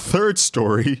 the third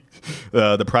story,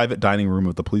 the private dining room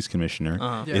of the police commissioner,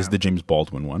 Uh-huh. is the James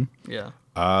Baldwin one. Yeah.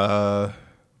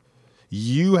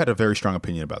 You had a very strong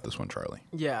opinion about this one, Charlie.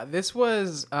 Yeah, this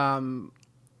was.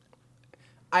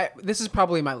 This is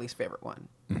probably my least favorite one,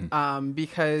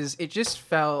 because it just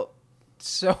felt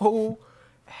so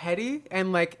heady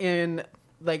and like in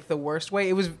like the worst way.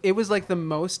 It was like the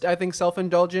most, I think,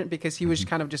 self-indulgent because he was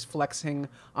kind of just flexing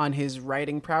on his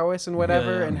writing prowess and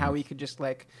whatever, Yeah. and how he could just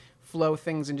like flow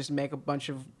things and just make a bunch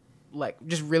of like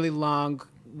just really long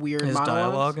weird His monologues.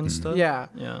 dialogue and stuff. Yeah.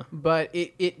 Yeah. But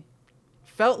it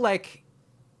felt like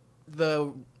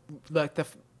the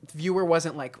viewer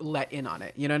wasn't like let in on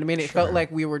it. You know what I mean? It felt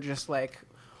like we were just like,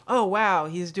 oh wow,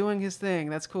 he's doing his thing.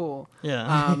 That's cool.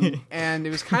 Yeah. And it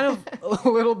was kind of a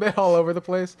little bit all over the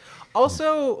place.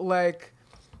 Also, like,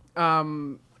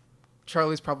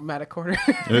 Charlie's problematic corner.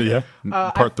 Yeah.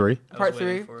 Part 3. Part I was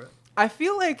waiting 3. for it. I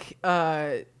feel like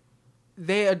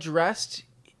they addressed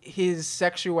his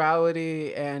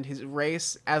sexuality and his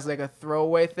race as like a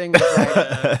throwaway thing. It's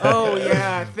like, oh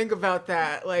yeah, think about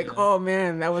that. Like, oh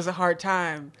man, that was a hard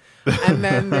time. And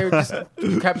then they just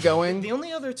kept going. The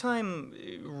only other time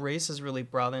race is really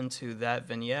brought into that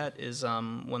vignette is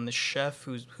when the chef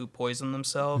who poisoned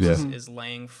themselves is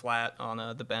laying flat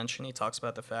on the bench, and he talks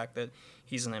about the fact that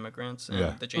he's an immigrant,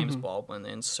 and the James Baldwin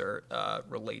insert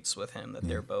relates with him that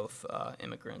they're both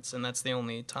immigrants, and that's the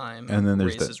only time And then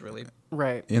there's race that- is really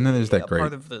Right. And then there's that great.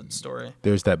 part of the story.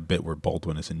 There's that bit where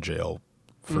Baldwin is in jail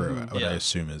for what I Yeah.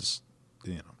 assume is,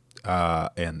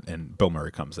 and Bill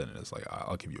Murray comes in and is like,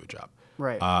 I'll give you a job.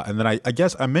 Right. And then I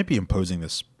guess I might be imposing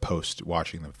this post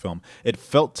watching the film. It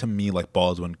felt to me like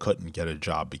Baldwin couldn't get a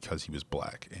job because he was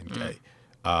black and gay.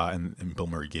 And Bill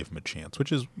Murray gave him a chance,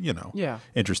 which is,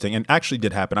 interesting. And actually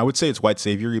did happen. I would say it's white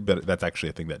saviory, but that's actually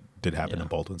a thing that did happen in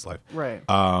Baldwin's life. Right.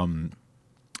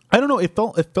 I don't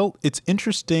know. It's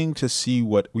interesting to see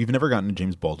what we've never gotten a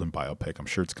James Baldwin biopic. I'm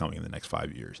sure it's coming in the next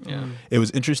 5 years. Yeah. It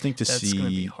was interesting to see. That's gonna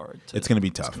be hard. It's going to be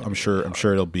tough. I'm sure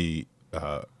it'll be.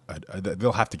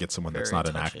 They'll have to get someone that's Very not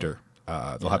an touchy. actor.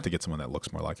 They'll have to get someone that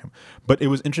looks more like him. But it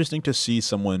was interesting to see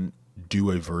someone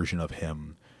do a version of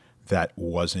him that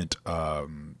wasn't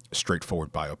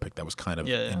straightforward biopic. That was kind of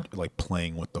like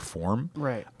playing with the form.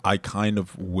 Right. I kind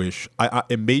of wish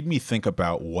it made me think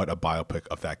about what a biopic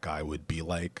of that guy would be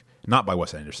like. Not by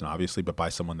Wes Anderson, obviously, but by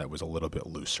someone that was a little bit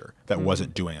looser, that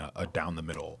wasn't doing a down the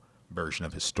middle version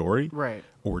of his story, Right.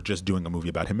 or just doing a movie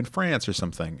about him in France or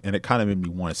something. And it kind of made me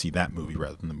want to see that movie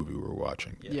rather than the movie we were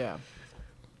watching. Yeah.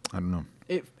 I don't know.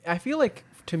 I feel like,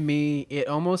 to me, it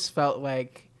almost felt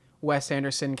like Wes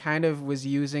Anderson kind of was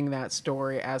using that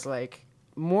story as like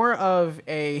more of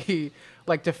a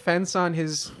like defense on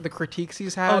the critiques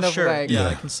he's had of like yeah,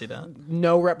 I can see that.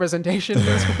 no representation in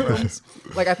his films.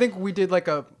 Like I think we did like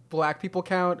a black people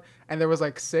count and there was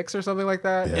like 6 or something like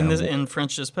that. Yeah. In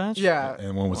French Dispatch. Yeah.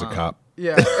 And one was a cop.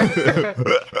 Yeah.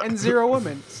 And 0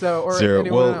 women. So or Zero.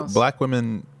 anyone Well, else. black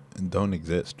women don't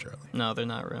exist, Charlie. No, they're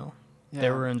not real. Yeah. They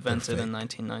were invented in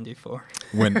 1994.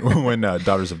 When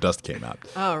Daughters of Dust came out.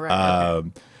 Oh right.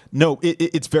 Okay. No,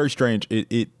 it's very strange.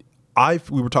 We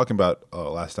were talking about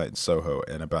last night in Soho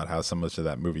and about how so much of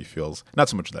that movie feels, not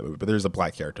so much of that movie, but there's a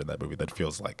black character in that movie that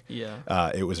feels like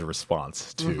it was a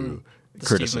response to The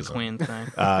criticism. Steve McQueen thing.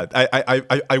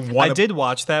 I want. I did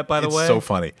watch that, by the It's way. so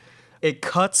funny. It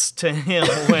cuts to him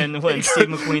when Steve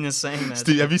McQueen is saying that.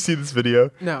 Steve, have you seen this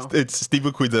video? No. It's Steve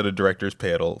McQueen's at a director's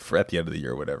panel at the end of the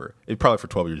year or whatever. Probably for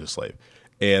 12 Years a Slave.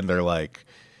 And they're like,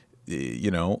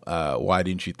 why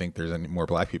didn't you think there's any more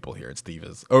black people here? And Steve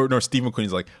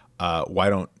McQueen's like, why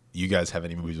don't you guys have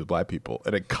any movies with black people?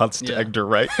 And it cuts to Edgar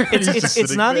Wright.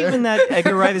 It's not even that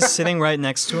Edgar Wright is sitting right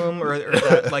next to him or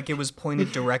that like it was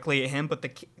pointed directly at him, but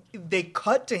they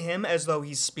cut to him as though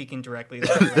he's speaking directly to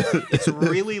him. It's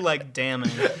really like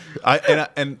damning.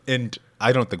 And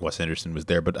I don't think Wes Anderson was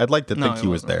there, but I'd like to think he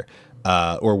was there.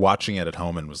 Or watching it at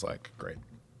home and was like, great.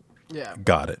 Yeah.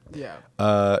 Got it. Yeah.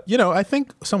 I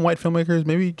think some white filmmakers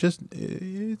maybe just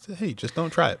don't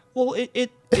try it. Well,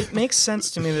 it makes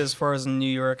sense to me that as far as New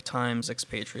York Times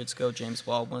expatriates go, James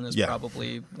Baldwin is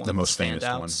probably one the of most the famous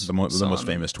one. standouts. The most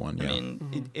famous one. Yeah. I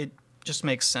mean, it just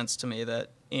makes sense to me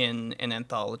that in an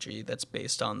anthology that's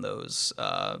based on those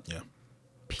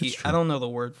I don't know the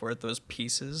word for it, those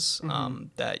pieces,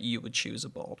 that you would choose a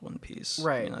Baldwin piece.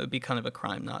 Right. It would be kind of a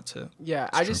crime not to. Yeah,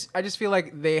 I just feel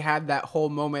like they had that whole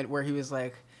moment where he was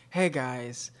like, "Hey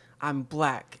guys, I'm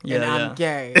black and I'm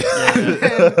gay,"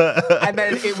 and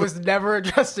then it was never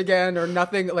addressed again or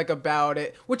nothing like about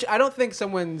it. Which I don't think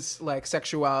someone's like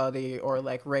sexuality or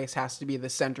like race has to be the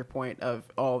center point of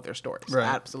all of their stories. Right.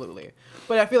 Absolutely,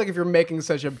 but I feel like if you're making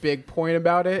such a big point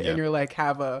about it and you're like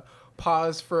have a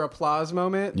pause for applause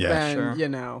moment, then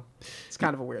it's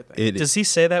kind of a weird thing. Does he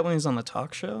say that when he's on the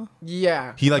talk show?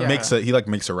 Yeah, He makes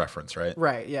a reference, right?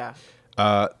 right. Yeah.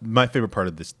 My favorite part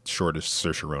of this short is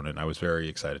Saoirse Ronan. I was very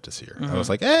excited to see her. I was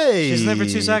like, "Hey, She's there for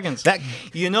 2 seconds."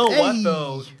 You know Hey. what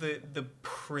though? The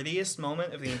prettiest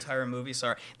moment of the entire movie.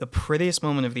 The prettiest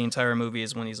moment of the entire movie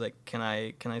is when he's like, "Can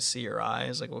I see your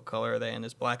eyes? Like, what color are they?" And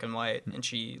it's black and white, and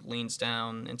she leans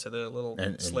down into the little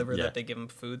sliver that they give him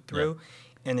food through.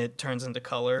 And it turns into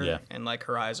color, and like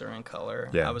her eyes are in color.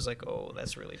 Yeah. I was like, "Oh,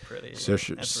 that's really pretty."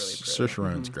 Saoirse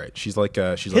Ronan's great. She's like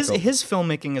his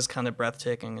filmmaking is kind of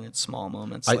breathtaking in its small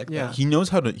moments. He knows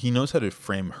how to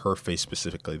frame her face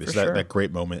specifically. There's that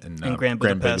great moment in Grand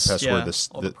Budapest, where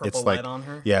all the purple it's light like on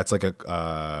her. Yeah, it's like a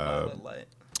light.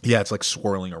 it's like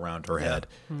swirling around her head.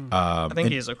 I think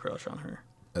he has a crush on her.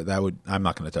 I'm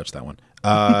not going to touch that one.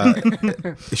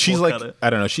 She's We'll like cut it. I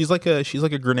don't know. She's like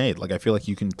a grenade. Like I feel like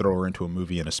you can throw her into a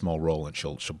movie in a small role and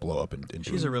she'll blow up.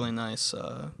 She's a really nice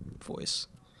voice.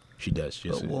 She does.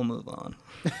 But we'll move on.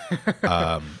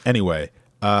 Anyway,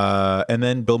 and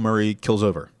then Bill Murray kills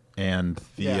over, and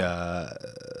the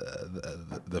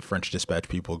French Dispatch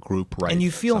people group right. And you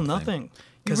feel something. nothing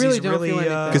You really don't feel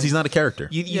anything. Because he's not a character.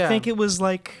 You think it was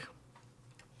like,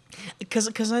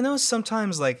 because I know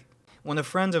sometimes like when a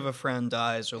friend of a friend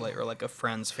dies or like a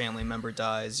friend's family member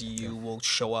dies, you will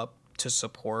show up to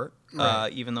support,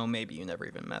 even though maybe you never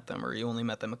even met them or you only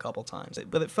met them a couple times.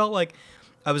 But it felt like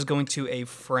I was going to a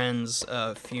friend's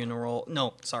funeral.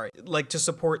 No, sorry, like to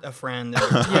support a friend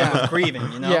with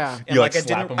grieving, you know. Yeah. And You, like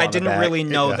slap him I on the didn't back. really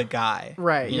know Yeah. the guy.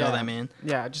 Right. You know what I mean?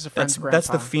 Yeah, just a friend's That's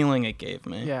the grandpa. feeling it gave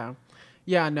me. Yeah.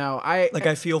 Yeah, no, I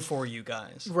feel for you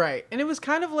guys. Right. And it was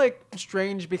kind of like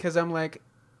strange because I'm like,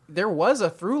 there was a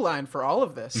through line for all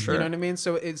of this. Sure. You know what I mean?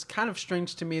 So it's kind of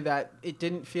strange to me that it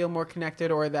didn't feel more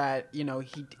connected, or that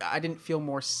I didn't feel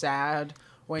more sad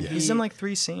when He's in like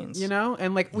 3 scenes.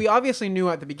 and like we obviously knew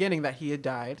at the beginning that he had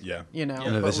died. Yeah. You know,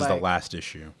 And but this is the like- last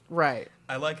issue. Right.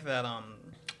 I like that.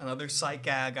 Another sight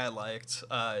gag I liked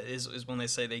is when they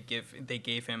say they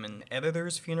gave him an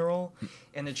editor's funeral,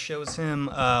 and it shows him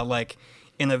like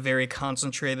in a very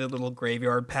concentrated little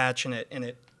graveyard patch, and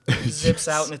it zips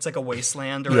out, and it's like a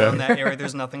wasteland around that area.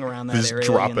 There's nothing around that Just area.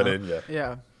 drop you know? it in. Yeah.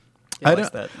 Yeah. I likes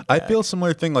don't. that I gag. feel a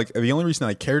similar thing. Like the only reason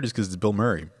I cared is because it's Bill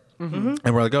Murray, and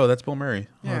we're like, oh, that's Bill Murray.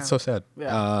 Oh, Yeah. that's so sad.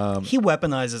 Yeah. He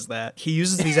weaponizes that. He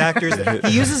uses these actors.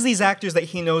 He uses these actors that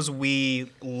he knows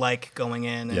we like going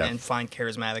in Yeah. and find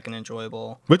charismatic and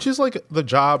enjoyable. Which is like the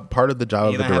job, part of the job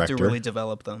You of the don't have director. to really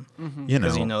develop them you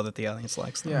because know, you know that the audience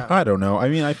likes them. Yeah. I don't know. I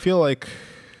mean, I feel like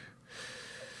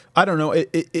I don't know.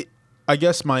 I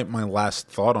guess my last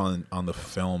thought on the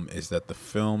film is that the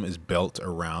film is built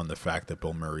around the fact that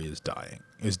Bill Murray is dead.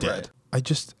 Right. I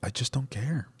just don't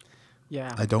care.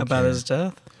 Yeah. I don't About care. his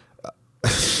death.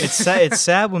 It's sad. It's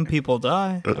sad when people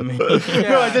die. I mean,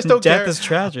 No, I just don't death care. is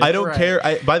tragic. I don't Right.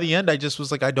 care. By the end, I just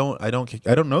was like, I don't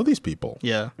know these people.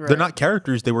 Yeah. They're not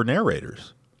characters. They were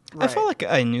narrators. I felt like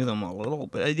I knew them a little,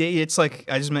 but it's like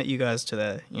I just met you guys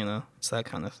today. You know, it's that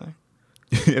kind of thing.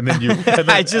 And then you.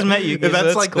 I just met you guys.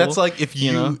 That's That's cool. like if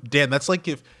you, know? Dan. That's like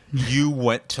if you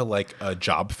went to like a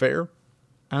job fair.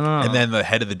 I don't know. And then the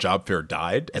head of the job fair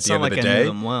died at It's the end not of like the I knew day,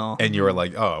 them well. and you were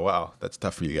like, "Oh, wow, that's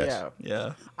tough for you guys."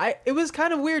 Yeah. yeah. It was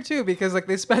kind of weird too, because like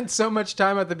they spent so much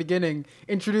time at the beginning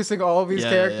introducing all of these Yeah,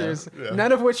 characters, yeah.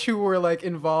 none of which who were like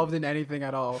involved in anything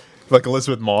at all. Like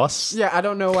Elizabeth Moss. Yeah, I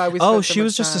don't know why we. Oh, spent so she much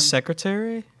was just a time.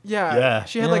 secretary. Yeah, Yeah.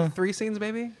 She had Yeah. like 3 scenes,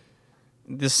 maybe.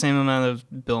 The same amount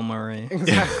of Bill Murray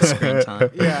Exactly. screen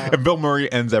time. Yeah. And Bill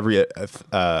Murray ends every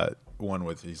one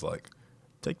with, he's like,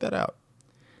 "Take that out,"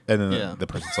 and then Yeah. the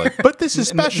person's like, "But this is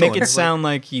special." Make And it it's like- sound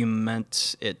like you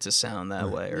meant it to sound that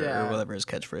way, or Yeah. whatever his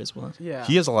catchphrase was. Yeah.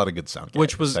 He has a lot of good sound,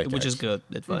 Which gags, sight is gags. good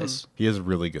advice. He has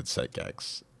really good sight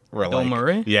gags. Where, Bill like,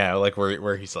 Murray? Yeah, like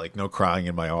where he's like, "No crying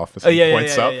in my office." Oh, and yeah, he yeah,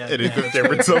 points yeah, up yeah, and yeah. he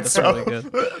difference on That's really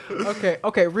stuff. good.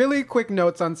 Okay. Really quick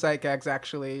notes on sight gags,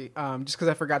 actually, just because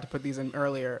I forgot to put these in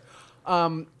earlier.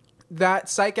 That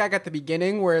sight gag at the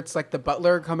beginning, where it's like the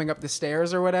butler coming up the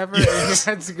stairs or whatever, and he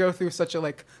had to go through such a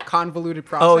like convoluted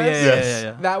process. Oh yeah, yeah, Yes. yeah,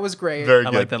 yeah. That was great. Very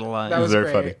I good. like that a lot. That was very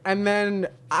great. funny. And then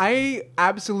I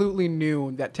absolutely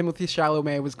knew that Timothée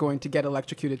Chalamet was going to get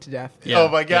electrocuted to death. Yeah. Oh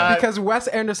my God. Because Wes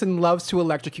Anderson loves to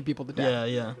electrocute people to death. Yeah,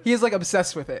 yeah. He is like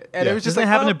obsessed with it, and Yeah. it was just Doesn't like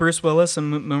it happen oh, to Bruce Willis in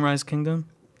Moonrise Kingdom?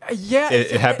 Yeah,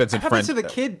 It happens in It happens to French-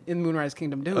 the kid in Moonrise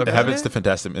Kingdom, dude. It doesn't happens it? to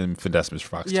Fantastic and Fantastic Mr.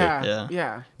 Fox Yeah, too. Yeah.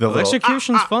 yeah. The little-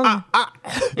 Electrocution's fun.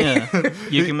 Yeah,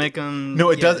 you can make them. No,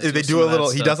 it does. They some do a of that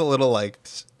little. He stuff. does a little like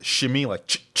shimmy,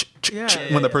 like Yeah.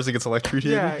 when the person gets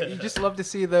electrocuted. Yeah, you just love to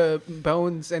see the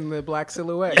bones and the black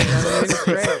silhouette. You know what I mean? It's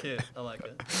great. Cute. I like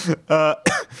it.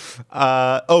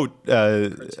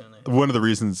 One of the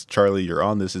reasons, Charlie, you're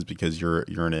on this is because you're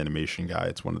an animation guy.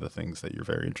 It's one of the things that you're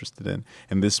very interested in.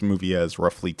 And this movie has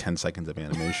roughly 10 seconds of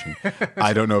animation.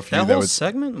 I don't know if you That that whole was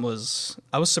segment was.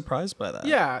 I was surprised by that.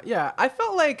 Yeah. I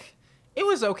felt like it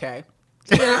was okay.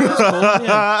 Yeah, it was cool.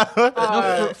 Yeah.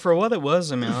 No, for what it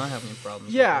was, I mean, I don't have any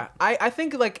problems. Yeah, I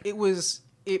think like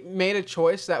it made a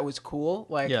choice that was cool.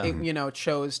 Like Yeah. it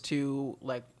chose to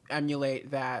like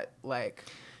emulate that like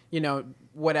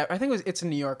whatever. I think it's a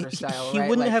New Yorker style. He right?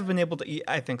 wouldn't Like, have been able to.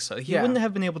 I think so. He Yeah. wouldn't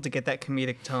have been able to get that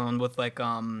comedic tone with like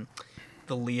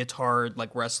the leotard like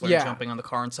wrestler Yeah. jumping on the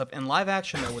car and stuff. In live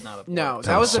action, that would not have. No, worked.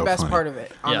 that was was the so best funny. part of it.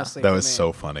 Honestly, that for was me.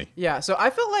 so funny. Yeah, so I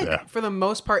felt like Yeah. for the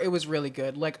most part it was really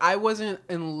good. Like I wasn't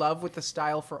in love with the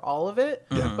style for all of it,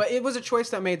 but it was a choice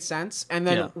that made sense. And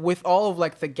then Yeah. with all of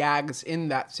like the gags in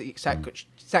that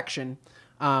section,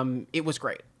 it was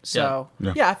great. So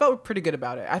Yeah. yeah, I felt pretty good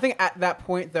about it. I think at that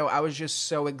point though, I was just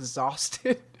so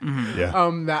exhausted Yeah.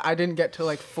 that I didn't get to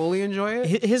like fully enjoy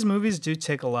it. His movies do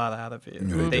take a lot out of you.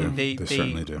 They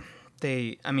certainly do.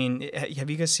 I mean,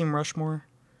 have you guys seen Rushmore?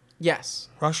 Yes.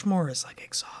 Rushmore is like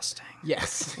exhausting.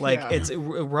 Yes. Like Yeah.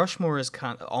 Rushmore is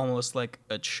kind of almost like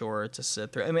a chore to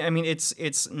sit through. I mean,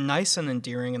 it's nice and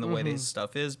endearing in the way this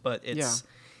stuff is, but it's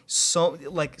so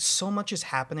much is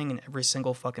happening in every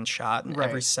single fucking shot and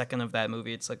every Right. second of that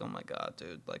movie. It's like, oh my god,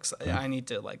 dude! Like, I need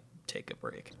to like take a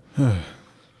break. Well,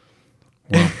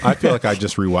 I feel like I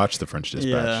just rewatched The French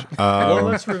Dispatch. Well,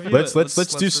 let's review Let's it.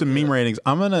 let's do some review meme it. ratings.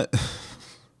 I'm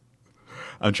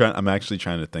actually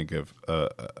trying to think of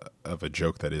a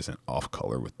joke that isn't off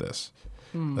color with this.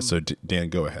 So Dan,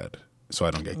 go ahead, so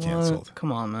I don't get canceled.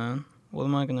 Come on, man. What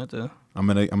am I gonna do? I'm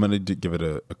gonna give it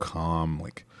a calm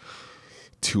like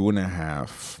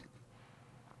 2.5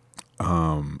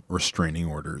 restraining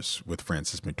orders with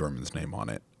Frances McDormand's name on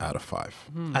it out of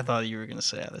 5. I thought you were gonna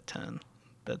say out of 10.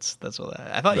 That's what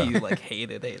I thought you like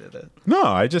hated it. No,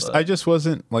 I just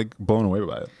wasn't like blown away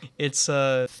by it. It's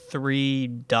 3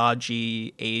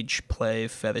 dodgy age play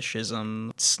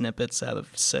fetishism snippets out of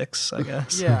 6, I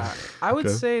guess. Yeah, I would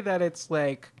Okay. say that it's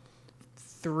like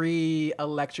 3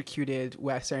 electrocuted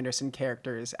Wes Anderson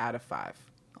characters out of 5.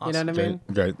 You know what I mean?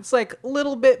 Okay. It's like a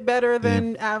little bit better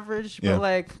than average, but Yeah.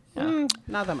 like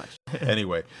not that much.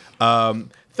 Anyway,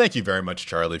 thank you very much,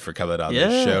 Charlie, for coming on Yeah,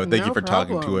 this show. Thank no you for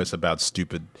talking to problem. us about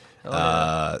stupid,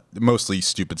 mostly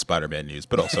stupid Spider-Man news,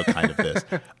 but also kind of this.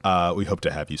 We hope to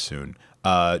have you soon.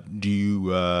 Do you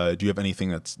have anything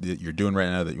that you're doing right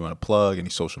now that you want to plug? Any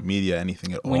social media?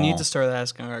 Anything at all? We need to start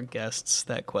asking our guests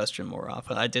that question more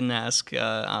often. I didn't ask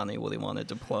Ani what he wanted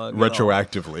to plug. at all.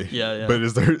 retroactively. Yeah. But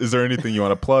is there anything you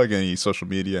want to plug? Any social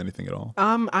media? Anything at all?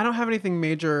 I don't have anything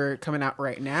major coming out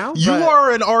right now. You but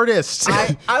are an artist.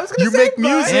 I was gonna you say, make but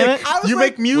music. I was You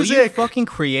like, make Will you music. fucking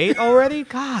create already?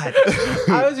 God.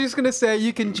 I was just gonna say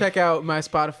you can check out my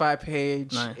Spotify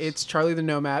page. Nice. It's Charlie the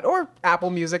Nomad or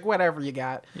Apple Music, whatever you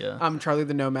got. Yeah. I'm Charlie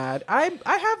the Nomad. I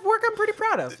have work I'm pretty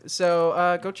proud of.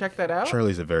 So go check that out.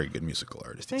 Charlie's a very good musical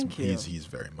artist. Thank you. He's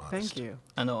very modest. Thank you.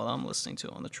 I know what I'm listening to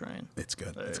on the train. It's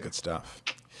good. There It's you good stuff.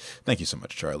 Thank you so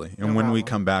much, Charlie. And when we problem.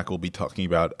 come back, we'll be talking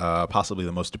about possibly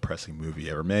the most depressing movie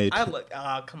ever made. I look.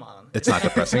 Come on. It's not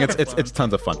depressing. It's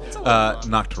tons of fun.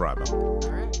 Nocturama. All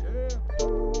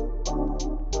right.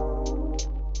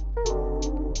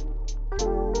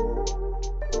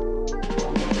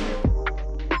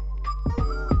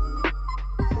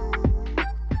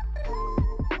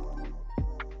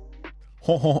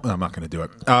 No, I'm not going to do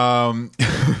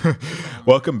it.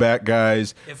 Welcome back,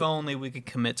 guys. If only we could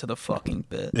commit to the fucking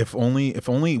bit. If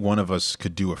only one of us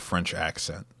could do a French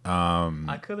accent.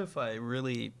 I could if I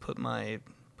really put my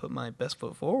best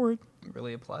foot forward.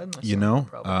 Really applied myself. You know,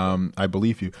 probably. I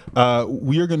believe you.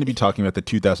 We are going to be talking about the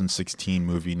 2016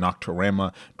 movie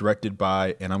Nocturama, directed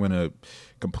by, and I'm going to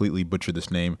completely butcher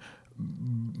this name,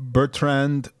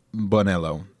 Bertrand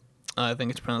Bonello. I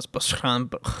think it's pronounced Bastran,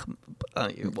 but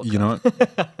You know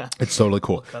what? It's totally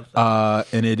cool.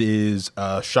 And it is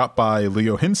shot by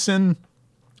Leo Hinson,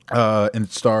 and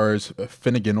it stars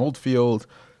Finnegan Oldfield,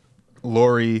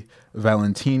 Laurie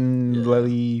Valentine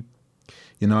Lely.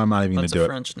 You know, I'm not even going to lots do of it.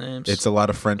 French names. It's a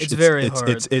lot of French. It's very hard.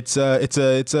 It's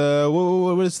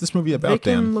what is this movie They about,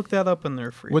 can Dan? look that up in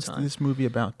their free What's time. this movie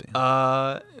about,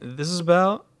 Dan? This is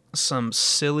about some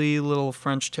silly little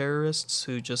French terrorists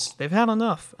who they've had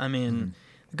enough. I mean,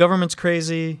 the government's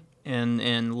crazy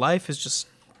and life is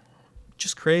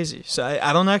just crazy. So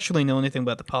I don't actually know anything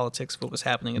about the politics of what was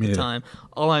happening at Me the neither. time.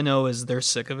 All I know is they're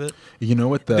sick of it. You know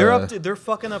what the They're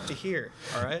fucking up to here.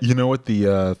 All right. you know what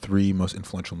the 3 most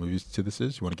influential movies to this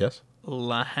is? You want to guess?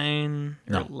 La Haine.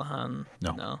 No. Or La Haine.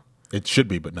 No. It should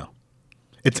be, but no.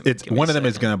 It's give me one a of them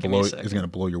is second. going to Give me a blow second. is going to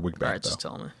blow your wig All back right, though. just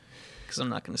tell me. Because I'm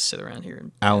not going to sit around here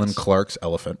and Alan guess. Clark's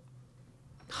Elephant,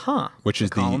 Huh. which is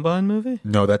the Columbine movie?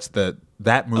 No, that's that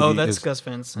movie. Oh, that's is, Gus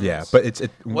Van Sant. Yeah, but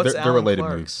What's they're Alan related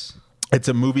Clark's? movies. It's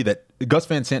a movie that Gus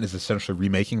Van Sant is essentially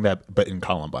remaking that, but in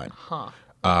Columbine. Huh.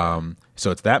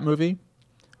 So it's that movie,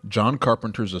 John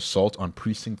Carpenter's Assault on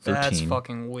Precinct 13, That's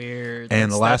fucking weird. and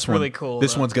the last that's one. really cool.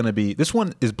 This though. one's gonna be. This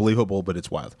one is believable, but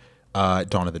it's wild.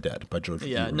 Dawn of the Dead by George.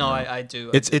 Yeah, E. no, Romero. I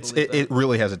do. It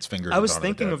really has its fingers. I in was Dawn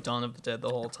thinking of, of Dawn of the Dead the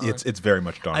whole time. the Dead. It's very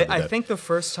much Dawn of the I Dead. think the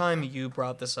first time you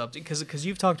brought this up, because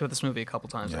you've talked about this movie a couple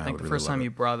times. Yeah, I I think would the really first love time it.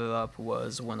 you brought it up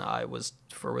was when I was,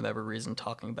 for whatever reason,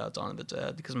 talking about Dawn of the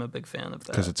Dead because I'm a big fan of that.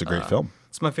 because it's a great film.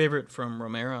 It's my favorite from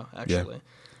Romero, actually.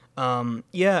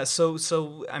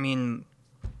 So I mean,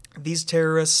 these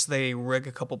terrorists, they rig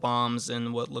a couple bombs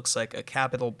in what looks like a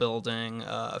Capitol building,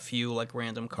 a few like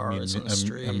random cars on the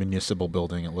street. A municipal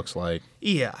building. It looks like.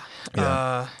 Yeah.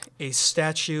 Yeah. A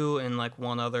statue and like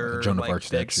one other A Joan of like Arc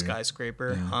big statue.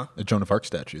 skyscraper, huh? A Joan of Arc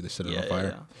statue. They set it Yeah, on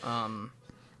fire.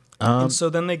 And so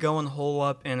then they go and hole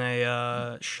up in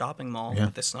a shopping mall Yeah.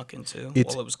 that they snuck into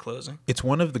It's- while it was closing. It's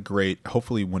one of the great.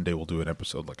 Hopefully, one day we'll do an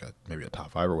episode like maybe a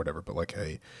top 5 or whatever. But like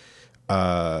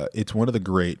it's one of the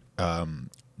great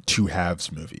two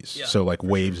halves movies. Yeah, So like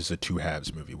Waves is a two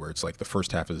halves movie where it's like the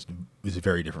first half is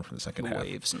very different from the second half.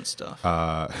 Waves and stuff.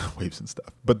 Waves and stuff.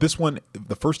 But this one,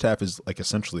 the first half is like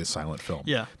essentially a silent film.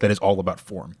 Yeah. That is all about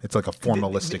form. It's like a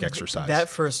formalistic exercise. That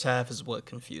first half is what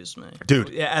confused me, Dude,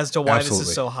 Yeah, as to why this absolutely.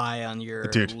 is so high on your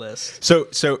Dude. list. So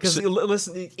Because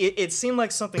listen, it seemed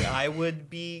like something I would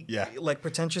be Yeah. like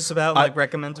pretentious about, and, like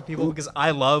recommend to people because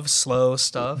I love slow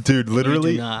stuff. dude, and you do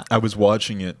literally, not. I was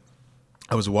watching it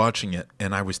I was watching it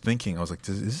and I was thinking, I was like,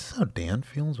 is this how Dan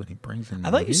feels when he brings in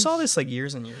I thought you movies? saw this like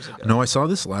years and years ago. No, I saw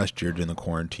this last year during the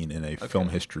quarantine in a film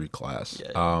history class.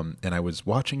 Yeah. And I was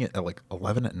watching it at like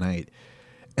 11 at night.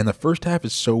 And the first half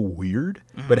is so weird,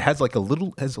 but it has like a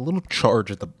little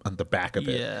charge on the back of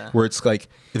it, Yeah. where it's like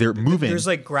they're moving. There's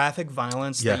like graphic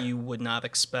violence Yeah. that you would not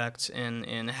expect,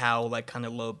 in how like kind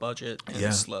of low budget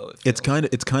and slow it It's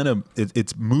feels.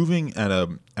 it's moving at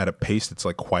a pace that's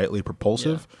like quietly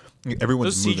propulsive.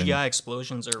 Everyone's Those moving. CGI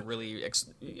explosions are really,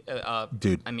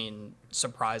 Dude. I mean,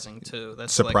 surprising too.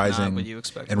 That's Surprising like not what you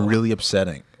expect. at and all. really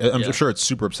upsetting. I'm Yeah. sure it's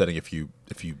super upsetting if you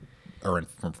are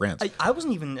from France. I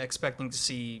wasn't even expecting to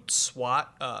see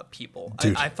SWAT people.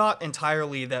 Dude. I thought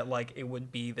entirely that like it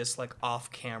would be this like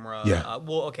off camera. Yeah.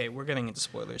 Well, okay, we're getting into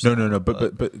spoilers. No, now, but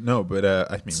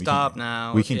I mean, Stop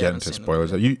now We if can you get haven't into seen the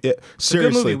spoilers. movie.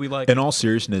 Seriously, movie, we like in it. all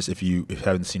seriousness, if you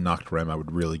haven't seen Nocturama, I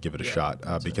would really give it a shot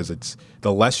because it's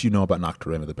the less you know about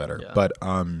Nocturama, the better. Yeah. But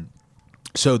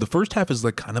so the first half is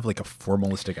like kind of like a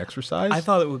formalistic exercise. I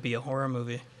thought it would be a horror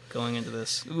movie going into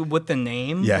this with the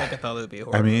name. Yeah. Like I thought it would be a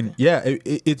horror. I mean, movie. yeah,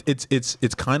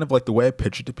 it's kind of like the way I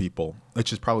pitch it to people,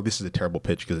 which is probably this is a terrible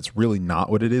pitch because it's really not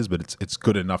what it is, but it's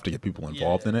good enough to get people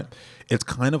involved in it. It's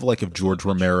kind of like if George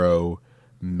Romero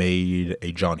made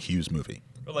a John Hughes movie.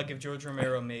 Or like if George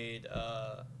Romero made,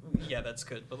 yeah, that's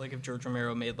good. But like if George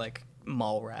Romero made like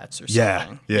Mallrats or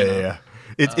something. Yeah.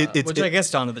 It's which I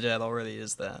guess Dawn of the Dead already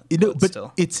is that. You know, but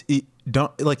still.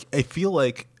 I feel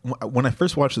like when I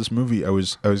first watched this movie, I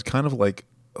was kind of like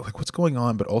what's going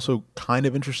on, but also kind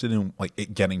of interested in like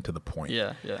it getting to the point.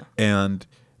 Yeah. And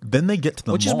then they get to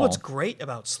the Which mall. is what's great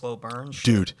about slow burn, shit.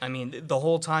 Dude. I mean, the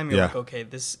whole time you're Yeah. like, okay,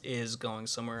 this is going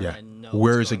somewhere. Yeah. I know.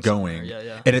 Where it's is it going? somewhere.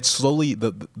 Yeah. And it's slowly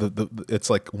it's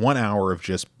like 1 hour of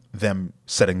just them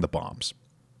setting the bombs,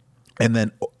 and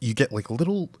then you get like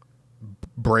little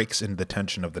breaks in the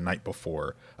tension of the night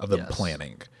before of them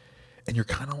planning, and you're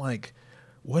kind of like,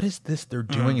 what is this they're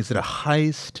doing? Is it a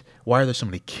heist? Why are there so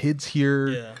many kids here?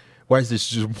 Yeah. Why is this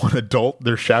just one adult,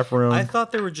 their chaperone? I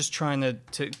thought they were just trying to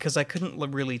because I couldn't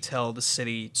really tell the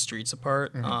city streets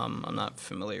apart. I'm not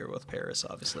familiar with Paris,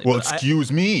 obviously. well, but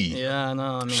excuse me. Yeah, no,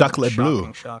 I mean, Chocolat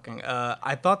bleu. Shocking.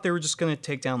 I thought they were just going to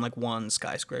take down like one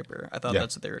skyscraper. I thought Yeah.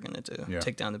 that's what they were going to do. Yeah.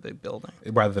 Take down the big building.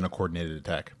 Rather than a coordinated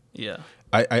attack. Yeah.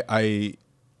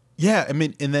 Yeah, I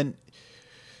mean, and then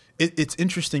it's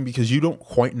interesting because you don't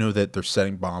quite know that they're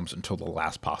setting bombs until the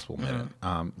last possible minute.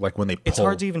 Like when they pull. It's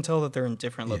hard to even tell that they're in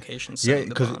different locations. Yeah, setting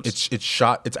the because bombs.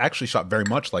 it's actually shot very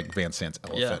much like Van Sant's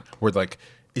Elephant, where like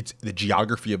it's the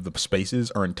geography of the spaces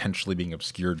are intentionally being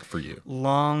obscured for you.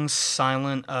 Long,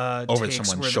 silent Over takes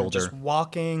someone's where shoulder. they're just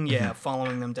walking,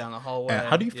 following them down the hallway.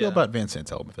 How do you feel Yeah. about Van Sant's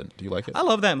Elephant? Do you like it? I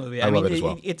love that movie. I mean, love it as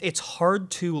well. It's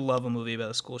hard to love a movie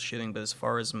about a school shooting, but as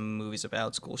far as movies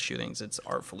about school shootings, it's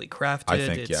artfully crafted. I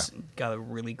think, It's got a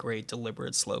really great,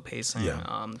 deliberate, slow pacing.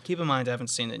 Yeah. Keep in mind, I haven't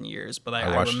seen it in years, but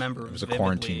I watched- remember it was a vividly,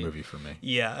 quarantine movie for me.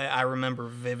 Yeah, I remember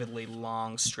vividly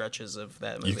long stretches of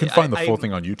that movie. You can find the full I-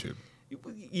 thing on YouTube.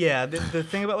 Yeah, the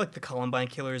thing about like the Columbine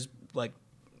killers like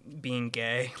being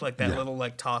gay, like that Yeah. little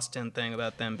like tossed in thing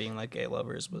about them being like gay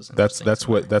lovers was That's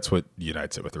interesting. that's what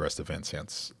unites it with the rest of Van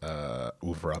Sant's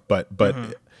oeuvre. But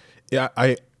yeah,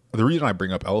 the reason I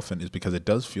bring up Elephant is because it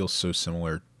does feel so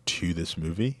similar to this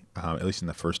movie, at least in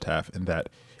the first half, in that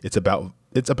it's about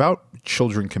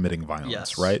children committing violence,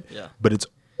 Yes, right? yeah. But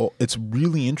it's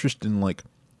really interesting, like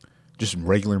just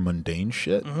regular mundane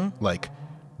shit, like.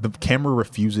 The camera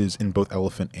refuses in both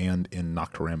Elephant and in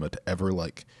Nocturama to ever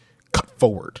like cut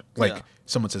forward. Like Yeah.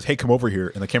 someone says, "Hey, come over here,"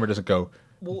 and the camera doesn't go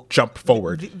jump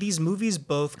forward. These movies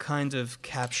both kind of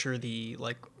capture the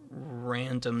like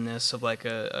randomness of like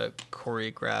a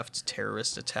choreographed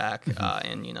terrorist attack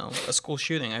and a school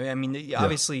shooting. I mean,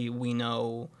 obviously we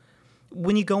know.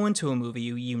 When you go into a movie,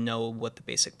 you know what the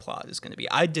basic plot is going to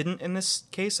be. I didn't in this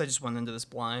case. I just went into this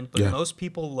blind. But most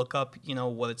people look up,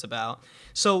 what it's about.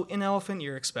 So in Elephant,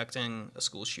 you're expecting a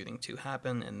school shooting to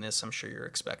happen. In this, I'm sure you're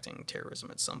expecting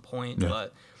terrorism at some point. Yeah.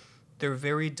 But they're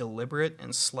very deliberate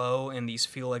and slow, and these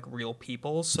feel like real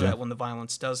people. So that when the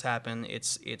violence does happen,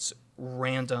 it's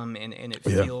random and it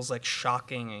feels like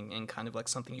shocking and kind of like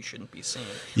something you shouldn't be seeing.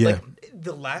 Yeah. Like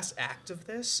the last act of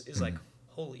this is like,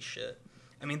 holy shit.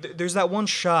 I mean, there's that one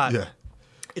shot. Yeah.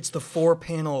 It's the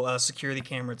 4-panel security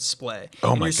camera display.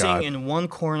 Oh and my you're God. seeing in one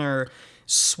corner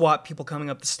SWAT people coming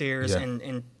up the stairs Yeah.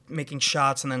 and making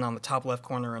shots, and then on the top left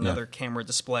corner another camera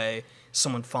display,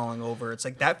 someone falling over. It's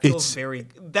like that feels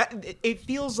it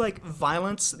feels like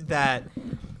violence that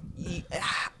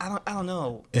I don't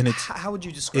know. And it's how would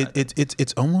you describe it?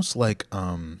 It's almost like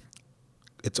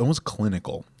it's almost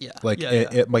clinical. Yeah. Like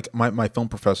Yeah. like my film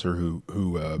professor who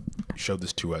showed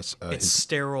this to us. It's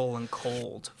sterile and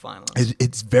cold violence.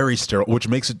 It's very sterile, which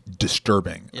makes it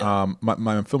disturbing. Yeah.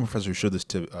 My film professor who showed this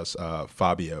to us,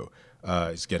 Fabio,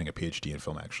 is getting a PhD in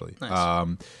film actually.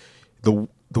 Nice.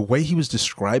 The way he was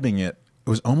describing it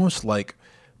was almost like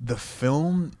the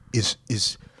film is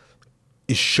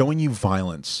showing you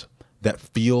violence that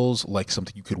feels like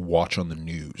something you could watch on the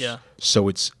news. Yeah. So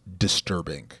it's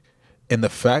disturbing. And the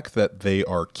fact that they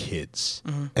are kids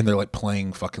and they're like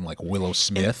playing fucking like Willow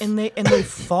Smith. And they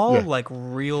follow like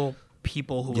real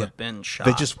people who have been shot.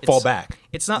 They just fall back.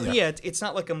 It's not it's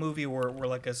not like a movie where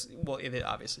like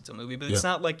obviously it's a movie, but it's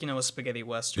not like, a spaghetti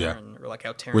western or like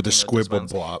how Tarantino Where the squib will will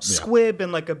blow up. Yeah. Squib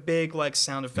and like a big like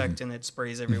sound effect and it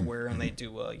sprays everywhere and they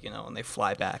do and they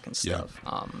fly back and stuff.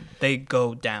 They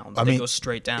go down. They go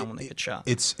straight down when they get shot.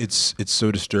 It's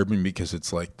so disturbing because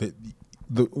it's like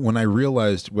when I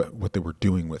realized what they were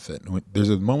doing with it,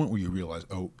 there's a moment where you realize,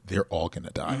 oh, they're all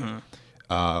gonna die.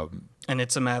 And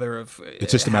it's a matter of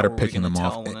it's just a matter of picking them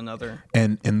off. One another.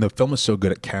 And the film is so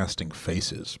good at casting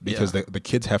faces because the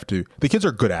kids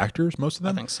are good actors, most of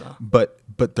them. I think so. But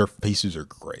their faces are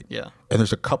great. Yeah. And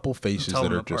there's a couple faces Tell that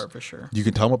them are apart just for sure. You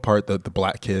can tell them apart. The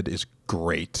black kid is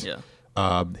great. Yeah.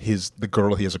 The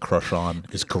girl he has a crush on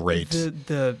is great.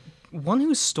 The one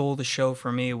who stole the show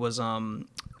for me was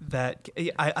that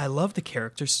I love the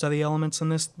character study elements in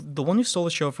this. The one who stole the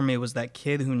show for me was that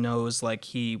kid who knows like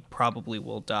he probably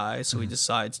will die, so he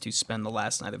decides to spend the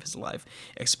last night of his life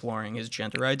exploring his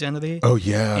gender identity. Oh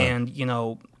yeah. And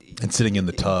and sitting in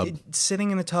the tub.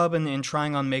 And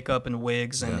trying on makeup and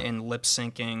wigs and lip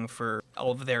syncing for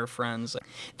all of their friends.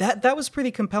 That was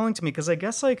pretty compelling to me because I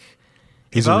guess like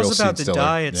He's if a I real was about scene to stealer.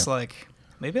 die, it's Yeah. like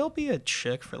maybe I'll be a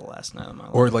chick for the last night of my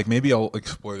life. Or like maybe I'll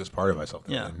explore this part of myself.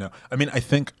 That I didn't know. I mean, I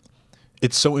think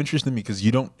it's so interesting because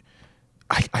you don't.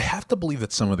 I have to believe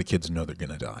that some of the kids know they're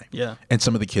gonna die. Yeah. And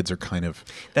some of the kids are kind of.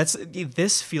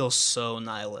 This feels so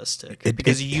nihilistic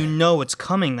because it's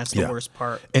coming. That's the worst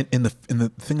part. And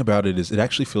the thing about it is, it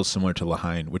actually feels similar to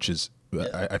Lahain, which is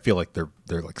I feel like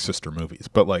they're like sister movies,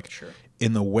 but like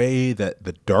in the way that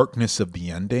the darkness of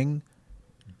the ending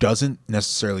doesn't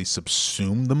necessarily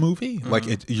subsume the movie. Like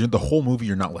the whole movie,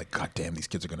 you're not like, God damn, these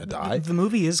kids are gonna die. The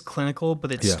movie is clinical,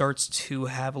 but it starts to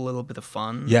have a little bit of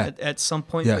fun. At some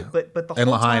point. Yeah. But the and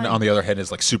whole Lahain, time, on the other hand, is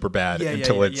like super bad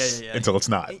until it's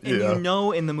not. And you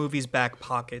know in the movie's back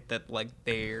pocket that like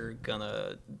they're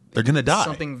gonna die.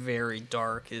 Something very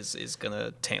dark is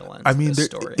gonna tail end. I mean, this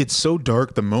story. It's so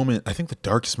dark. I think the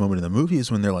darkest moment in the movie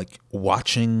is when they're like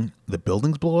watching the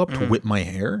buildings blow up to whip my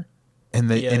hair. And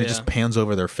it just pans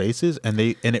over their faces, and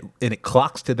it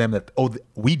clocks to them that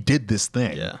we did this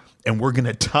thing, and we're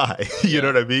gonna die. You know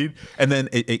what I mean? And then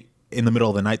it in the middle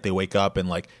of the night they wake up and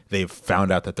like they've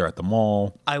found out that they're at the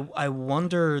mall. I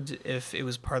wondered if it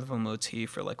was part of a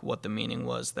motif or like what the meaning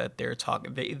was that they're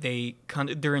talking.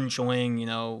 They're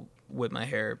enjoying Whip My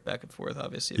Hair back and forth,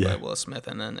 obviously by Will Smith,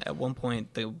 and then at one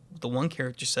point the one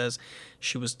character says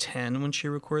she was 10 when she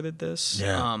recorded this.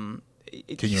 Yeah.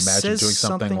 Can you imagine doing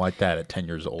something like that at 10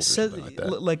 years old or something like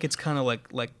that? Like it's kind of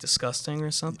like disgusting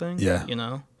or something. Yeah.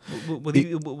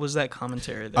 What was that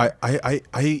commentary there?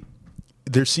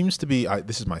 There seems to be.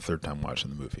 This is my third time watching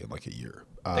the movie in like a year.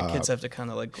 The kids have to kind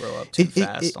of like grow up too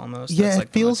fast, almost. Yeah, That's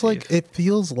it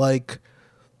feels like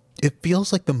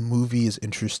the movie is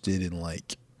interested in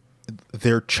like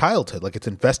their childhood. Like it's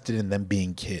invested in them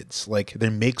being kids. Like they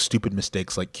make stupid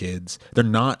mistakes like kids. They're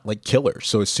not like killers.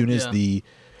 So as soon as the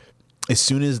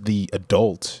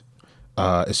adult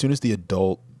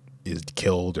is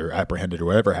killed or apprehended or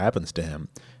whatever happens to him,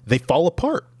 they fall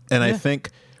apart. And I think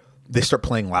they start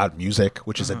playing loud music,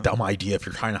 which is a dumb idea if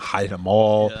you're trying to hide them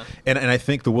all. Yeah. And I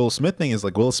think the Will Smith thing is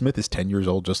like Will Smith is 10 years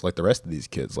old just like the rest of these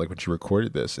kids, like when she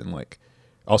recorded this, and like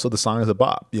also the song is a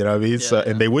bop, you know what I mean?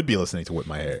 And they would be listening to Whip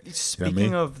My Hair.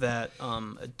 Speaking of that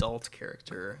adult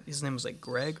character, his name was like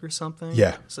Greg or something.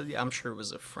 Yeah. So I'm sure it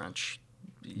was a French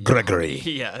Gregory.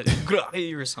 Yeah,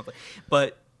 Gregory or something.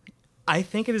 But I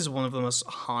think it is one of the most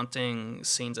haunting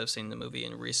scenes I've seen in the movie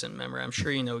in recent memory. I'm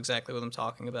sure you know exactly what I'm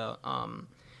talking about.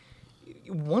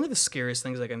 One of the scariest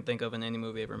things I can think of in any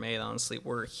movie ever made, honestly,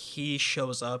 where he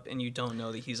shows up and you don't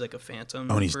know that he's like a phantom.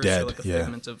 Oh, and he's dead. Or like a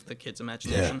figment of the kid's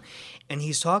imagination. And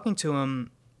he's talking to him,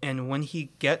 and when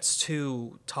he gets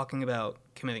to talking about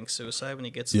committing suicide when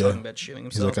he gets Yeah. talking about shooting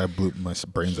He's himself. like, I blew my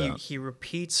brains out. He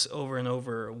repeats over and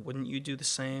over, wouldn't you do the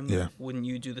same? Yeah. Wouldn't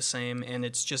you do the same? And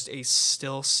it's just a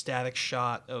still static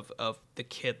shot of the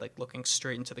kid like looking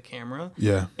straight into the camera.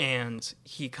 Yeah. And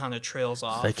he kind of trails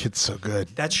off. That kid's so good.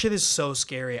 That shit is so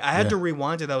scary. I had to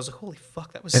rewind it. I was like, holy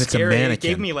fuck, that was And it's a scary. It mannequin.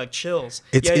 gave me like chills.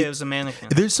 It was a mannequin.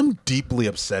 There's some deeply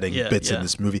upsetting Yeah, bits yeah. in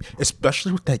this movie,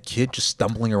 especially with that kid just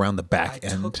stumbling around the back I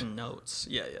end. took notes.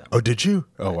 Yeah, yeah. Oh, did you?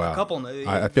 Oh, wow. A couple.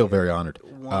 I feel very honored.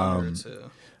 One or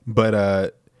two.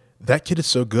 But that kid is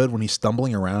so good when he's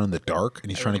stumbling around in the dark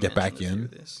and he's trying to get back in.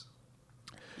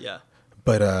 Yeah.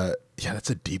 But yeah, that's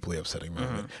a deeply upsetting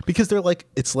moment because they're like,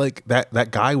 it's like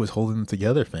that guy was holding them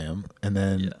together, fam, and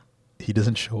then he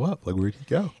doesn't show up. Like, where'd he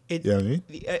go? You know what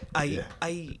I mean?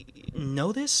 I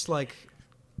noticed like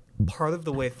part of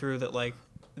the way through that like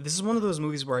this is one of those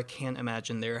movies where I can't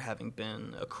imagine there having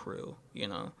been a crew. You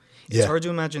know, it's hard to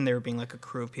imagine there being like a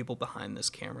crew of people behind this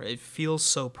camera. It feels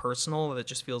so personal that it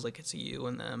just feels like it's you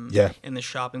and them in the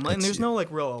shopping light. And there's no like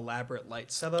real elaborate light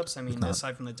setups. I mean,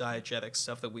 aside from the diegetic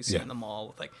stuff that we see in the mall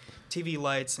with like TV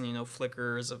lights and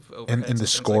flickers of overheads and the things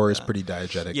score like is that. pretty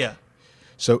diegetic. Yeah.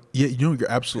 So yeah, you're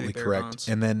absolutely Pretty bare correct. bones.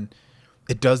 And then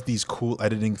it does these cool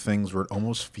editing things where it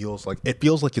almost feels like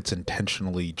it's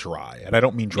intentionally dry, and I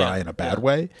don't mean dry in a bad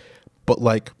way, but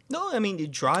like No, I mean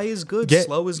dry is good, yeah,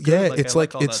 slow is good. yeah, Like, it's I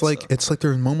like all it's that like stuff. it's like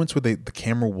there are moments where the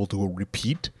camera will do a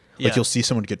repeat. Like Yeah. you'll see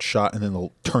someone get shot, and then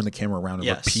they'll turn the camera around and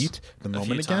Yes. repeat the A few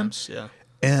moment again. times, yeah.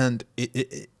 And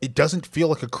it doesn't feel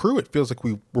like a crew. It feels like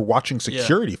we were watching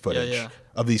security footage yeah.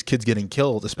 of these kids getting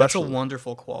killed. That's a Especially,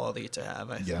 wonderful quality to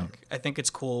have. I think. I think it's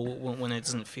cool when it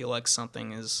doesn't feel like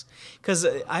something is, because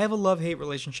I have a love-hate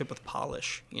relationship with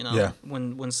polish. You know, Yeah.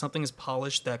 when something is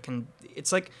polished,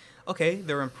 it's like, okay,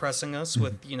 they're impressing us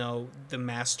with the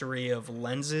mastery of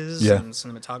lenses Yeah. and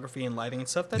cinematography and lighting and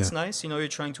stuff. That's nice. You're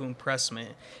trying to impress me.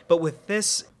 But with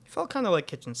this, it felt kind of like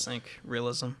kitchen sink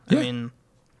realism. Yeah. I mean.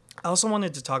 I also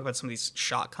wanted to talk about some of these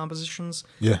shot compositions.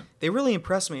 Yeah. They really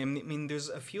impressed me. I mean, there's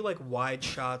a few like wide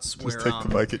shots where take the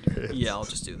mic in your hands. yeah, I'll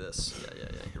just do this. Yeah.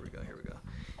 Here we go.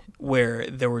 Where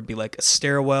there would be like a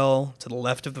stairwell to the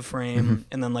left of the frame,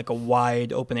 and then like a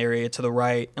wide open area to the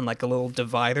right, and like a little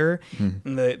divider.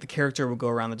 And the character would go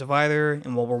around the divider,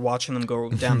 and while we're watching them go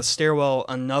down the stairwell,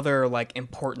 another like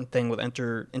important thing would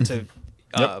enter into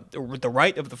the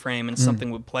right of the frame, and something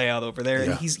would play out over there.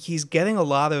 Yeah. And he's getting a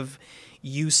lot of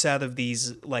use out of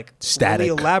these like Static.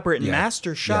 really elaborate Yeah.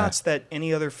 master shots that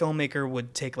any other filmmaker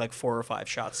would take like 4 or 5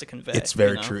 shots to convey. it's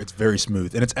very true. It's very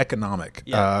smooth and it's economic.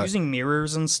 Yeah, using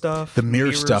mirrors and stuff. The mirror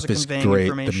Mirrors stuff are is conveying great.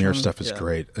 The mirror information. stuff is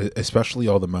great, especially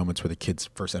all the moments where the kids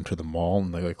first enter the mall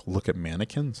and they like look at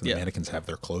mannequins and the mannequins have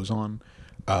their clothes on.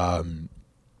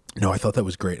 No, I thought that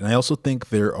was great, and I also think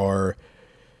there are,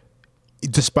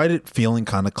 despite it feeling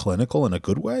kind of clinical in a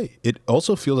good way, it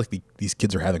also feels like these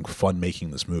kids are having fun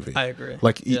making this movie. I agree.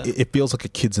 Like Yeah. it feels like a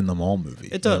kids in the mall movie.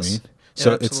 It you know what does. I mean? It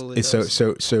So absolutely it's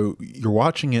does. so you're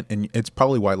watching it, and it's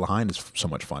probably why Behind is so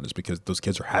much fun, is because those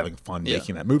kids are having fun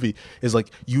making that movie. Is like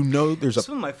there's a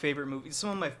Some of my favorite movies. Some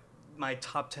of my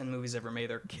top 10 movies ever made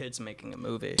are kids making a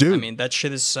movie. Dude. I mean, that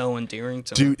shit is so endearing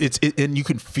to me. Dude, and you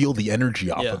can feel the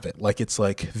energy off Yeah. of it. Like it's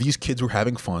like these kids were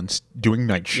having fun doing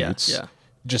night shoots, yeah.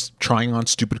 just trying on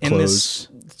stupid In clothes.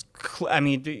 I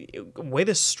mean, way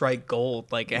to strike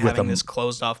gold, like having this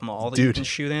closed off mall that you Dude, can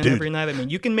shoot in dude. every night. I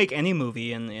mean, you can make any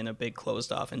movie in a big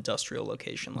closed off industrial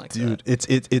location like that. Dude,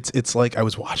 it's like I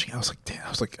was watching. I was like, damn. I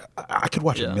was like, I could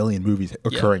watch a million movies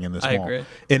occurring in this I mall. agree.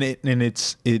 And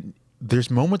it's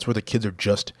there's moments where the kids are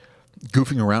just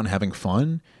goofing around, having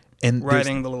fun, and there's-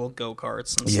 Riding the little go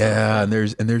karts and stuff. Yeah, and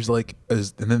there's like, and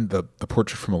then the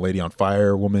portrait from a lady on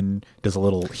fire woman does a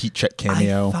little heat check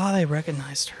cameo. I thought I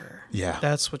recognized her. Yeah,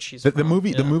 That's what she's the from.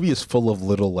 movie. The Yeah. movie is full of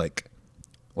little like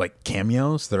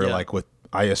cameos that are Yeah. like with,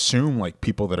 I assume, like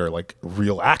people that are like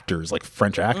real actors, like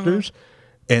French Mm-hmm. actors,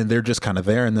 and they're just kind of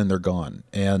there and then they're gone.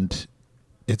 And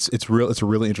it's a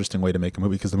really interesting way to make a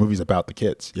movie because the movie's about the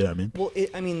kids. Yeah, I mean, Well,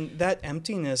 I mean, that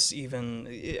emptiness,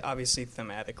 obviously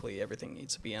thematically, everything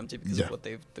needs to be empty because Yeah. of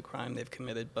the crime they've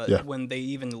committed. But Yeah. when they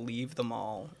even leave the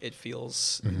mall, it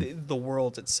feels the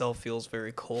world itself feels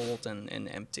very cold and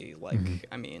empty. Like,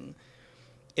 I mean,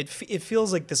 it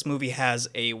feels like this movie has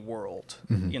a world,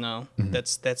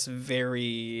 that's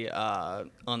very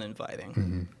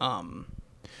uninviting.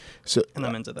 so And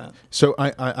I'm into that. So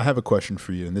I have a question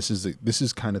for you, and this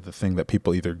is kind of the thing that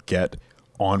people either get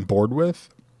on board with,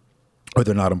 or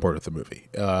they're not on board with the movie.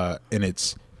 And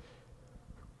it's,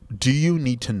 do you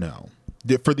need to know,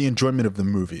 for the enjoyment of the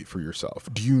movie for yourself,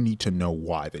 do you need to know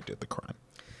why they did the crime?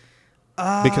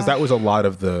 Because that was a lot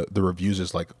of the reviews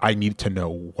is like, I need to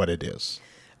know what it is.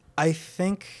 I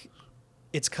think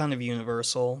it's kind of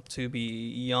universal to be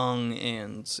young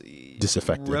and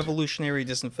Disaffected. revolutionary,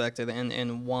 disinfected,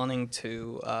 and wanting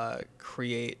to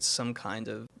create some kind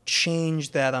of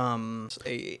change that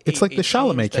It's like the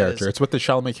Chalamet change that character. is- It's what the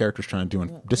Chalamet character is trying to do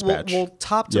in Dispatch. Well,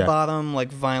 top to Yeah. bottom,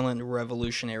 like violent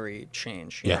revolutionary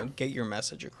change. You Yeah. know, get your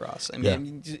message across. I Yeah.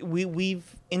 mean,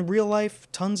 we've in real life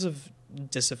tons of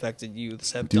disaffected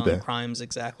youths have Do done that. crimes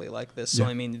exactly like this. So Yeah.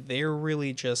 I mean, they're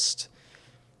really just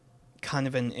kind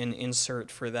of an insert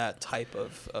for that type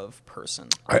of person,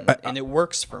 and it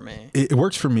works for me. It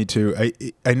works for me too.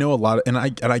 I know a lot of, and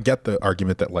I get the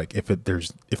argument that like if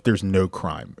there's no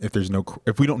crime,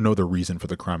 if we don't know the reason for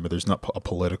the crime, or there's not a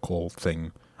political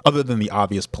thing other than the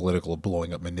obvious political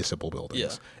blowing up municipal buildings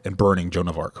Yeah. and burning Joan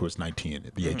of Arc, who was 19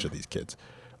 at the age of these kids.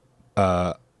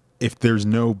 If there's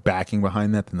no backing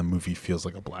behind that, then the movie feels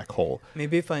like a black hole.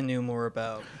 Maybe if I knew more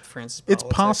about France's It's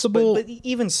politics, possible- but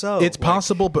even so, It's like,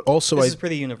 possible, but also this is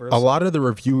pretty universal. a lot of the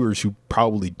reviewers who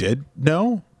probably did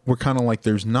know were kind of like,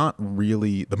 there's not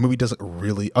really, the movie doesn't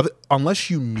really,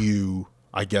 unless you knew,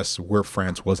 I guess, where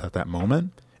France was at that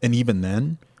moment, and even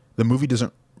then, the movie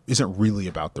isn't really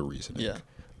about the reasoning. Yeah.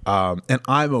 And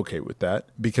I'm okay with that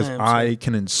because I am I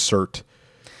can insert.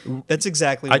 That's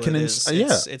exactly I what can it ins- is.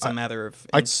 yeah, It's a matter of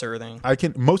I- inserting. I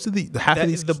can most of the half of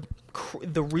these.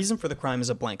 The reason for the crime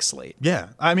is a blank slate. Yeah,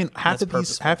 I mean half That's of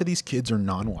these purposeful. kids are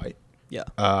non-white. Yeah.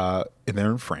 And they're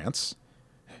in France,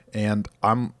 and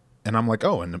I'm like,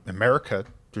 oh, in America,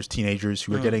 there's teenagers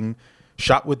who are getting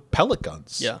shot with pellet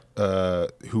guns. Yeah.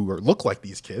 Who look like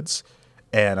these kids,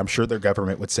 and I'm sure their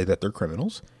government would say that they're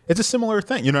criminals. It's a similar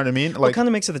thing, you know what I mean? Well, it kind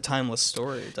of makes it a timeless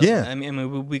story. Doesn't Yeah. It? I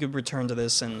mean, we could return to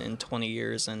this in 20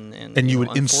 years, and you know,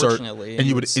 would insert unfortunately, and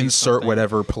you would see insert something-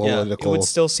 whatever Yeah, political. it would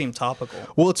still seem topical.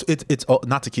 Well, it's all,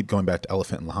 not to keep going back to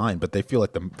Elephant and Lion, but they feel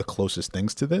like the closest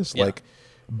things to this. Yeah. Like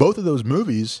both of those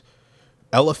movies,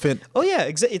 Elephant. Oh yeah,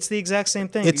 it's the exact same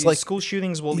thing. It's like- school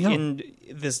shootings will you know, in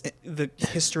the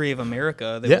history of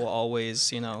America. They Yeah. will always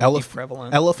be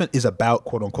prevalent. Elephant is about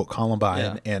quote unquote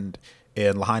Columbine, Yeah. and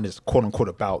Lahain is quote unquote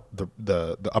about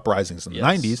the uprisings in the Yes.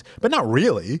 90s, but not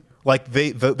really. Like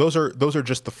those are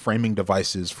just the framing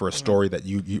devices for a story that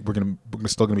we're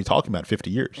still gonna be talking about in 50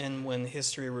 years. And when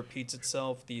history repeats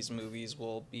itself, these movies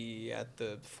will be at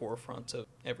the forefront of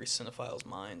every cinephile's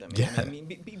mind. I mean, Yeah. I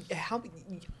mean, how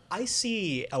I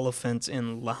see Elephant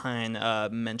in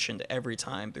Lahain mentioned every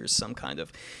time there's some kind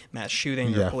of mass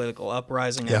shooting Yeah. or political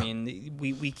uprising. Yeah. I mean,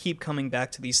 we keep coming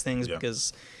back to these things Yeah.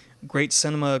 because great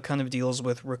cinema kind of deals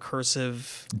with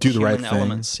recursive Do the right human thing.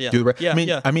 elements. Yeah. Do the right. Yeah, I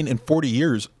yeah. mean, in 40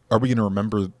 years, are we going to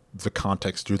remember the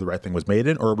context Do the Right Thing was made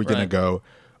in, or are we going to Right. go,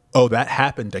 oh, that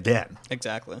happened again?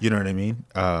 Exactly. You know what I mean?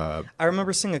 I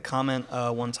remember seeing a comment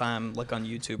one time, like on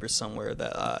YouTube or somewhere,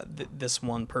 that this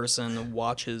one person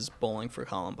watches Bowling for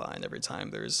Columbine every time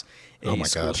there's a Oh my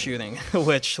school God. shooting,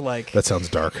 which like That sounds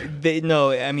dark.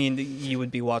 I mean, you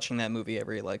would be watching that movie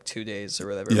every like 2 days or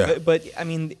whatever. Yeah. But I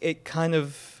mean, it kind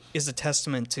of is a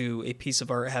testament to a piece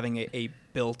of art having a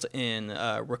built-in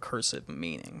recursive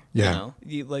meaning. Yeah.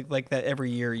 You know, like that every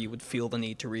year you would feel the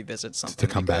need to revisit something To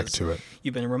come back because to it.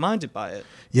 You've been reminded by it.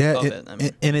 Yeah, of it. I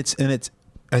mean, and it's.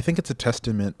 I think it's a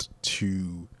testament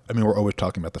to. I mean, we're always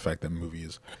talking about the fact that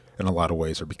movies, in a lot of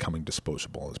ways, are becoming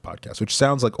disposable on this podcast, which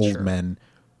sounds like old Sure. men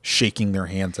shaking their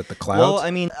hands at the clouds. Well, I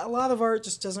mean, a lot of art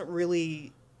just doesn't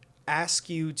really ask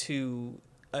you to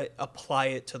apply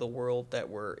it to the world that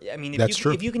we're. I mean, That's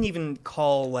true. if you can even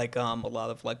call like a lot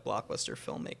of like blockbuster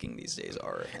filmmaking these days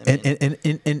art. I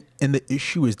mean, And the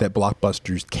issue is that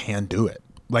blockbusters can do it.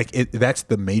 Like that's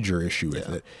the major issue with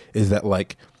Yeah. it. Is that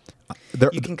like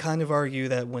you can kind of argue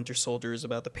that Winter Soldier is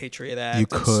about the Patriot Act. You and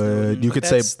could- Snowden, you but could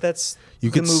say- that's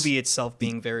you the could movie itself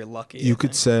being very lucky. you I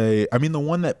could think. say. I mean, the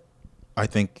one that I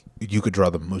think you could draw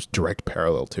the most direct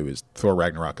parallel to is Thor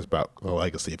Ragnarok is about the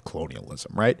legacy of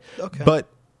colonialism, right? Okay. But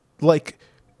like,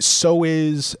 so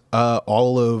is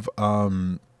all of.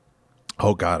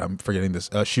 Oh God, I'm forgetting this.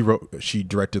 She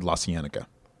directed La Cienega.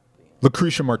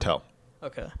 Lucretia Martel.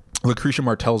 Okay. Lucretia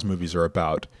Martel's movies are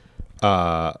about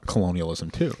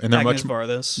colonialism too, and they're Agnes much.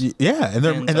 Vardas. Yeah, and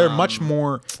they're much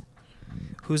more.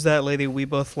 Who's that lady we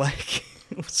both like?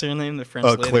 What's her name? The French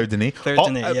lady. Claire Denis. Claire All-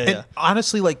 Denis. Yeah, and yeah.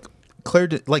 honestly, like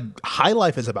like High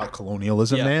Life is about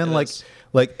colonialism, Yeah, man. it Like, is.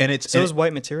 and it's So and, is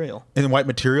White Material. and White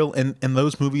Material, and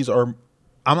those movies are.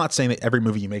 I'm not saying that every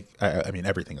movie you make. I mean,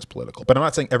 everything is political, but I'm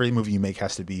not saying every movie you make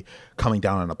has to be coming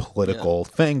down on a political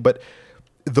thing. But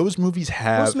those movies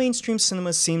have. Most mainstream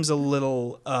cinema seems a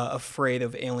little afraid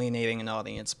of alienating an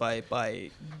audience by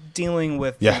dealing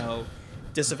with Yeah. you know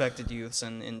disaffected youths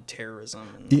and terrorism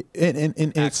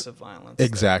and acts it's of violence. that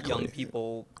exactly young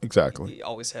people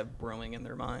always have brewing in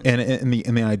their minds. and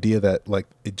the idea that like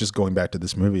it just going back to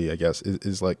this movie, I guess,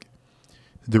 is like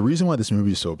the reason why this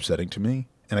movie is so upsetting to me.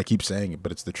 And I keep saying it,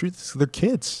 but it's the truth. They're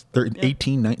kids. They're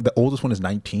 18, 19. The oldest one is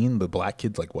 19. The black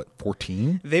kid's like, what,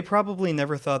 14? They probably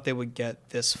never thought they would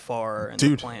get this far in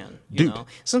the plan. You know?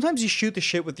 Sometimes you shoot the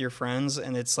shit with your friends,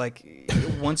 and it's like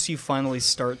once you finally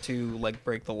start to like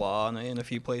break the law in a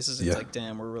few places, it's like,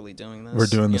 damn, we're really doing this. We're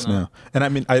doing this now. And I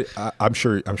mean, I'm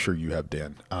sure you have,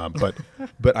 Dan. But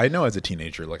I know as a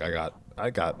teenager, like I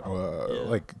got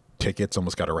like tickets,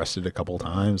 almost got arrested a couple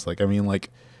times. Like I mean,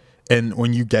 like. And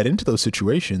when you get into those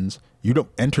situations, you don't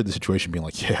enter the situation being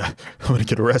like, "Yeah, I'm going to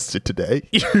get arrested today."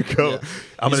 You go. Yeah.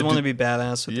 You just want to be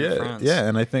badass with your friends. Yeah,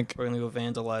 and I think we're going to go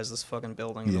vandalize this fucking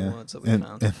building in the woods that we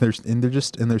found.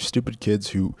 And there's stupid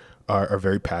kids who are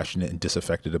very passionate and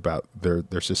disaffected about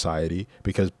their society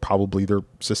because probably their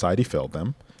society failed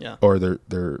them, or their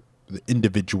the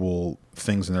individual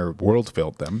things in their world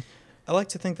failed them. I like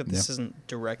to think that this isn't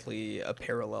directly a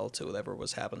parallel to whatever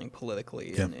was happening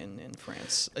politically in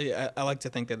France. I like to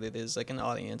think that it is like an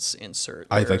audience insert.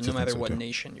 No matter what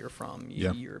nation you're from,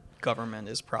 your government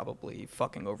is probably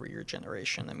fucking over your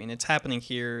generation. I mean, it's happening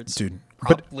here. It's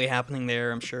probably happening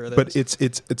there. I'm sure. But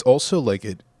it's also like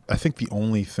it. I think the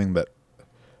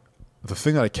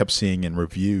thing that I kept seeing in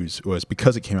reviews was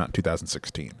because it came out in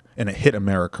 2016 and it hit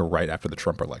America right after the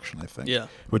Trump election, I think. Yeah.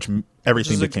 Which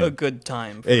everything became a good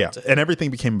time. And everything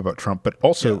became about Trump, but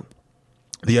also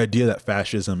the idea that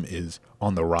fascism is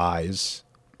on the rise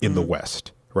in the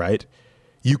West, right?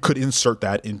 You could insert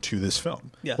that into this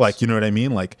film. Yes. Like, you know what I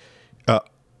mean? Like,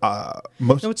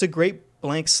 it's a great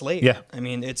blank slate. Yeah. I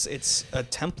mean, it's a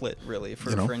template really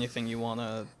for anything you want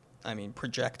to.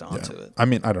 Project onto it. I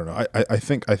mean, I don't know. I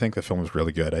think the film is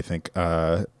really good. I think,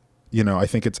 I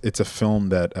think it's a film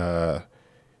that,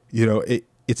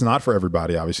 it's not for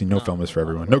everybody. Obviously, no film is for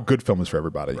everyone. No good film is for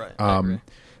everybody. Right.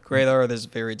 Great art is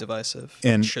very divisive.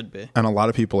 And it should be. And a lot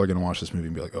of people are going to watch this movie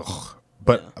and be like, ugh.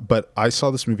 But I saw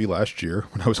this movie last year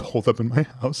when I was holed up in my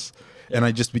house, and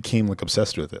I just became like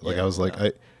obsessed with it. Like I was like,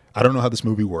 I don't know how this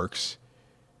movie works.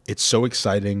 It's so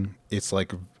exciting. It's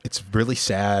like it's really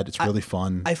sad. It's really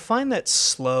fun. I find that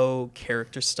slow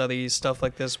character study stuff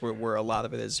like this, where a lot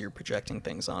of it is you're projecting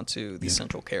things onto the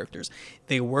central characters.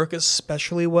 They work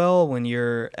especially well when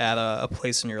you're at a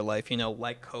place in your life,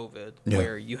 like COVID,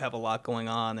 where you have a lot going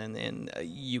on and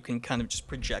you can kind of just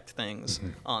project things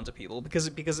onto people. Because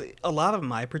a lot of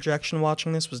my projection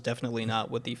watching this was definitely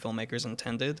not what the filmmakers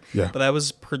intended. Yeah. But I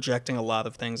was projecting a lot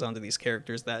of things onto these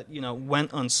characters that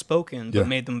went unspoken, but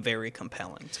made them very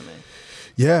compelling to me.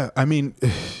 Yeah, I mean,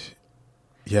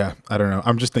 I don't know.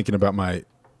 I'm just thinking about I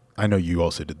know you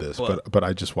also did this, but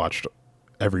I just watched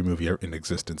every movie in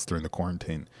existence during the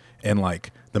quarantine, and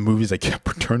like the movies I kept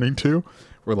returning to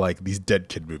were like these dead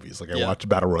kid movies. Like I watched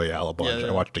Battle Royale a bunch. I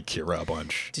watched Akira a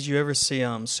bunch. Did you ever see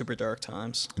Super Dark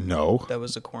Times? No. That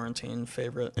was a quarantine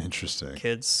favorite. Interesting.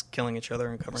 Kids killing each other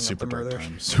and covering up the murder.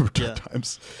 Super Dark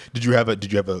Times. Did you have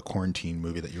a quarantine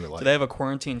movie that you were like? Did I have a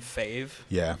quarantine fave?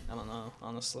 Yeah. I don't know,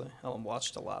 honestly. I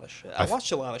watched a lot of shit. I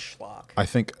watched a lot of schlock. I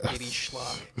think 80s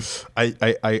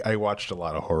schlock. I watched a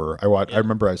lot of horror. I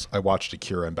remember I watched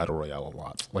Akira and Battle Royale a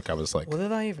lot. Like I was like, what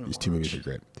did I even these watch? Two movies are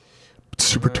great.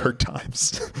 Super Dark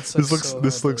Times.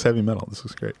 This looks heavy metal. This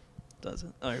looks great. Does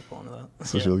it? Oh, you're pulling it up.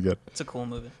 This looks really good. It's a cool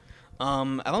movie.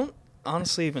 I don't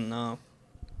honestly even know.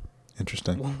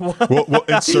 Interesting. We'll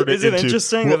insert it. Is it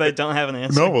interesting that I don't have an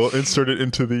answer? No, we'll insert it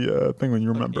into the thing when you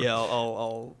remember. Yeah,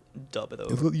 I'll dub it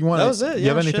over. That was it. You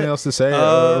have anything else to say,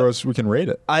 or else we can rate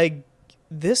it?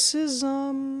 This is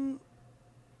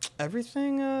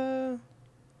everything.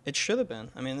 It should have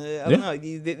been. I mean, I don't know.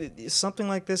 Something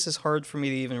like this is hard for me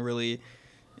to even really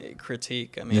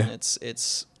critique. I mean,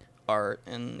 it's art,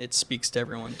 and it speaks to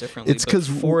everyone differently. It's because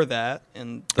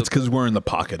it's because we're in the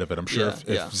pocket of it. I'm sure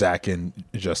if Zach and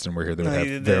Justin were here, they would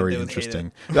have very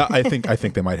interesting. I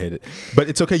think they might hate it, but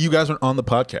it's okay. You guys are on the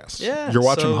podcast. Yeah, you're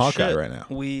watching Hawkeye right now.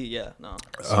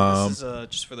 This is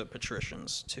just for the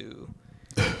patricians to.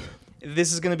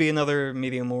 This is going to be another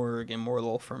medium or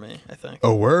immortal for me, I think.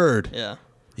 Oh, word. Yeah.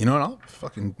 You know what? I'll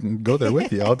fucking go there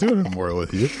with you. I'll do an immortal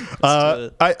with you.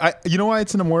 You know why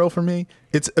it's an immortal for me?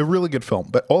 It's a really good film,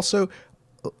 but also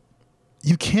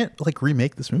you can't like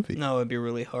remake this movie. No, it'd be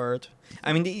really hard.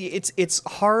 I mean, it's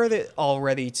hard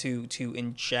already to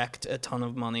inject a ton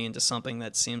of money into something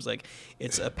that seems like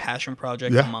it's a passion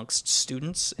project amongst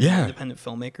students and independent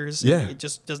filmmakers. Yeah. It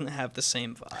just doesn't have the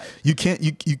same vibe. You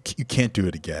can't do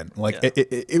it again. Like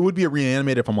it would be a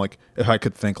reanimated if I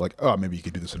could think like, oh, maybe you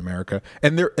could do this in America.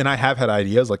 And I have had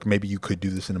ideas like maybe you could do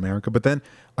this in America, but then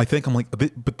I think I'm like,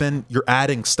 but then you're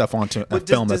adding stuff onto a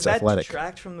film that's athletic. Does that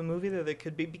detract from the movie that it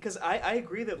could be? Because I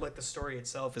agree that like the story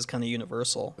itself is kind of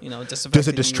universal. You know, does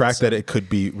it distract that it could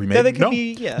be remade? That it could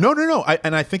be, yeah. No.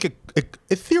 I think it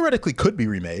theoretically could be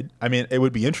remade. I mean, it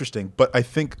would be interesting, but I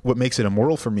think what makes it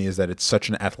immortal for me is that it's such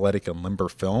an athletic and limber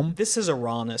film. This is a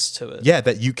rawness to it. Yeah,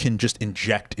 that you can just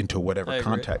inject into whatever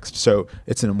context. So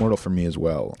it's an immortal for me as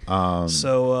well.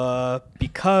 So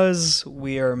because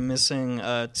we are missing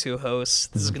 2 hosts,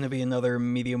 this is going to be another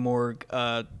Media Morgue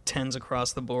 10s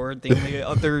across the board. The only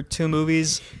other 2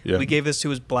 movies we gave this to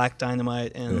was Black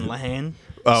Dynamite and La Haine.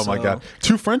 Oh my God,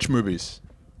 2 French movies.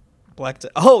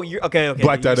 You're okay.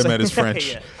 Black Dynamite is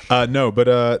French. No,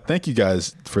 but thank you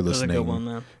guys for listening. That was a good one,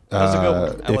 man. That was a good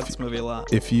one. I like this movie a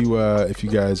lot. If you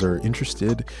guys are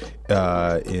interested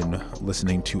in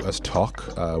listening to us talk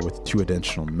with 2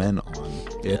 additional men on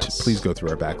it, please go through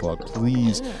our backlog.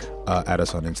 Please add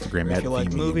us on Instagram if you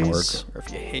like movies, or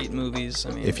if you hate movies.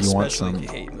 I mean, if you want some, if you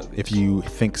hate movies. If you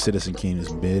think Citizen Kane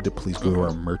is mid, please go to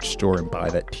our merch store and buy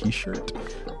that T-shirt.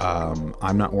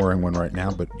 I'm not wearing one right now,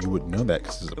 but you wouldn't know that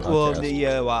because it's a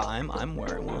podcast. Well, I'm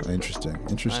wearing one. Interesting.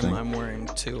 I'm wearing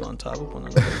 2 on top of one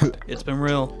another. It's been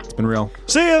real. It's been real.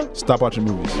 See ya. Stop watching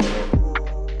movies.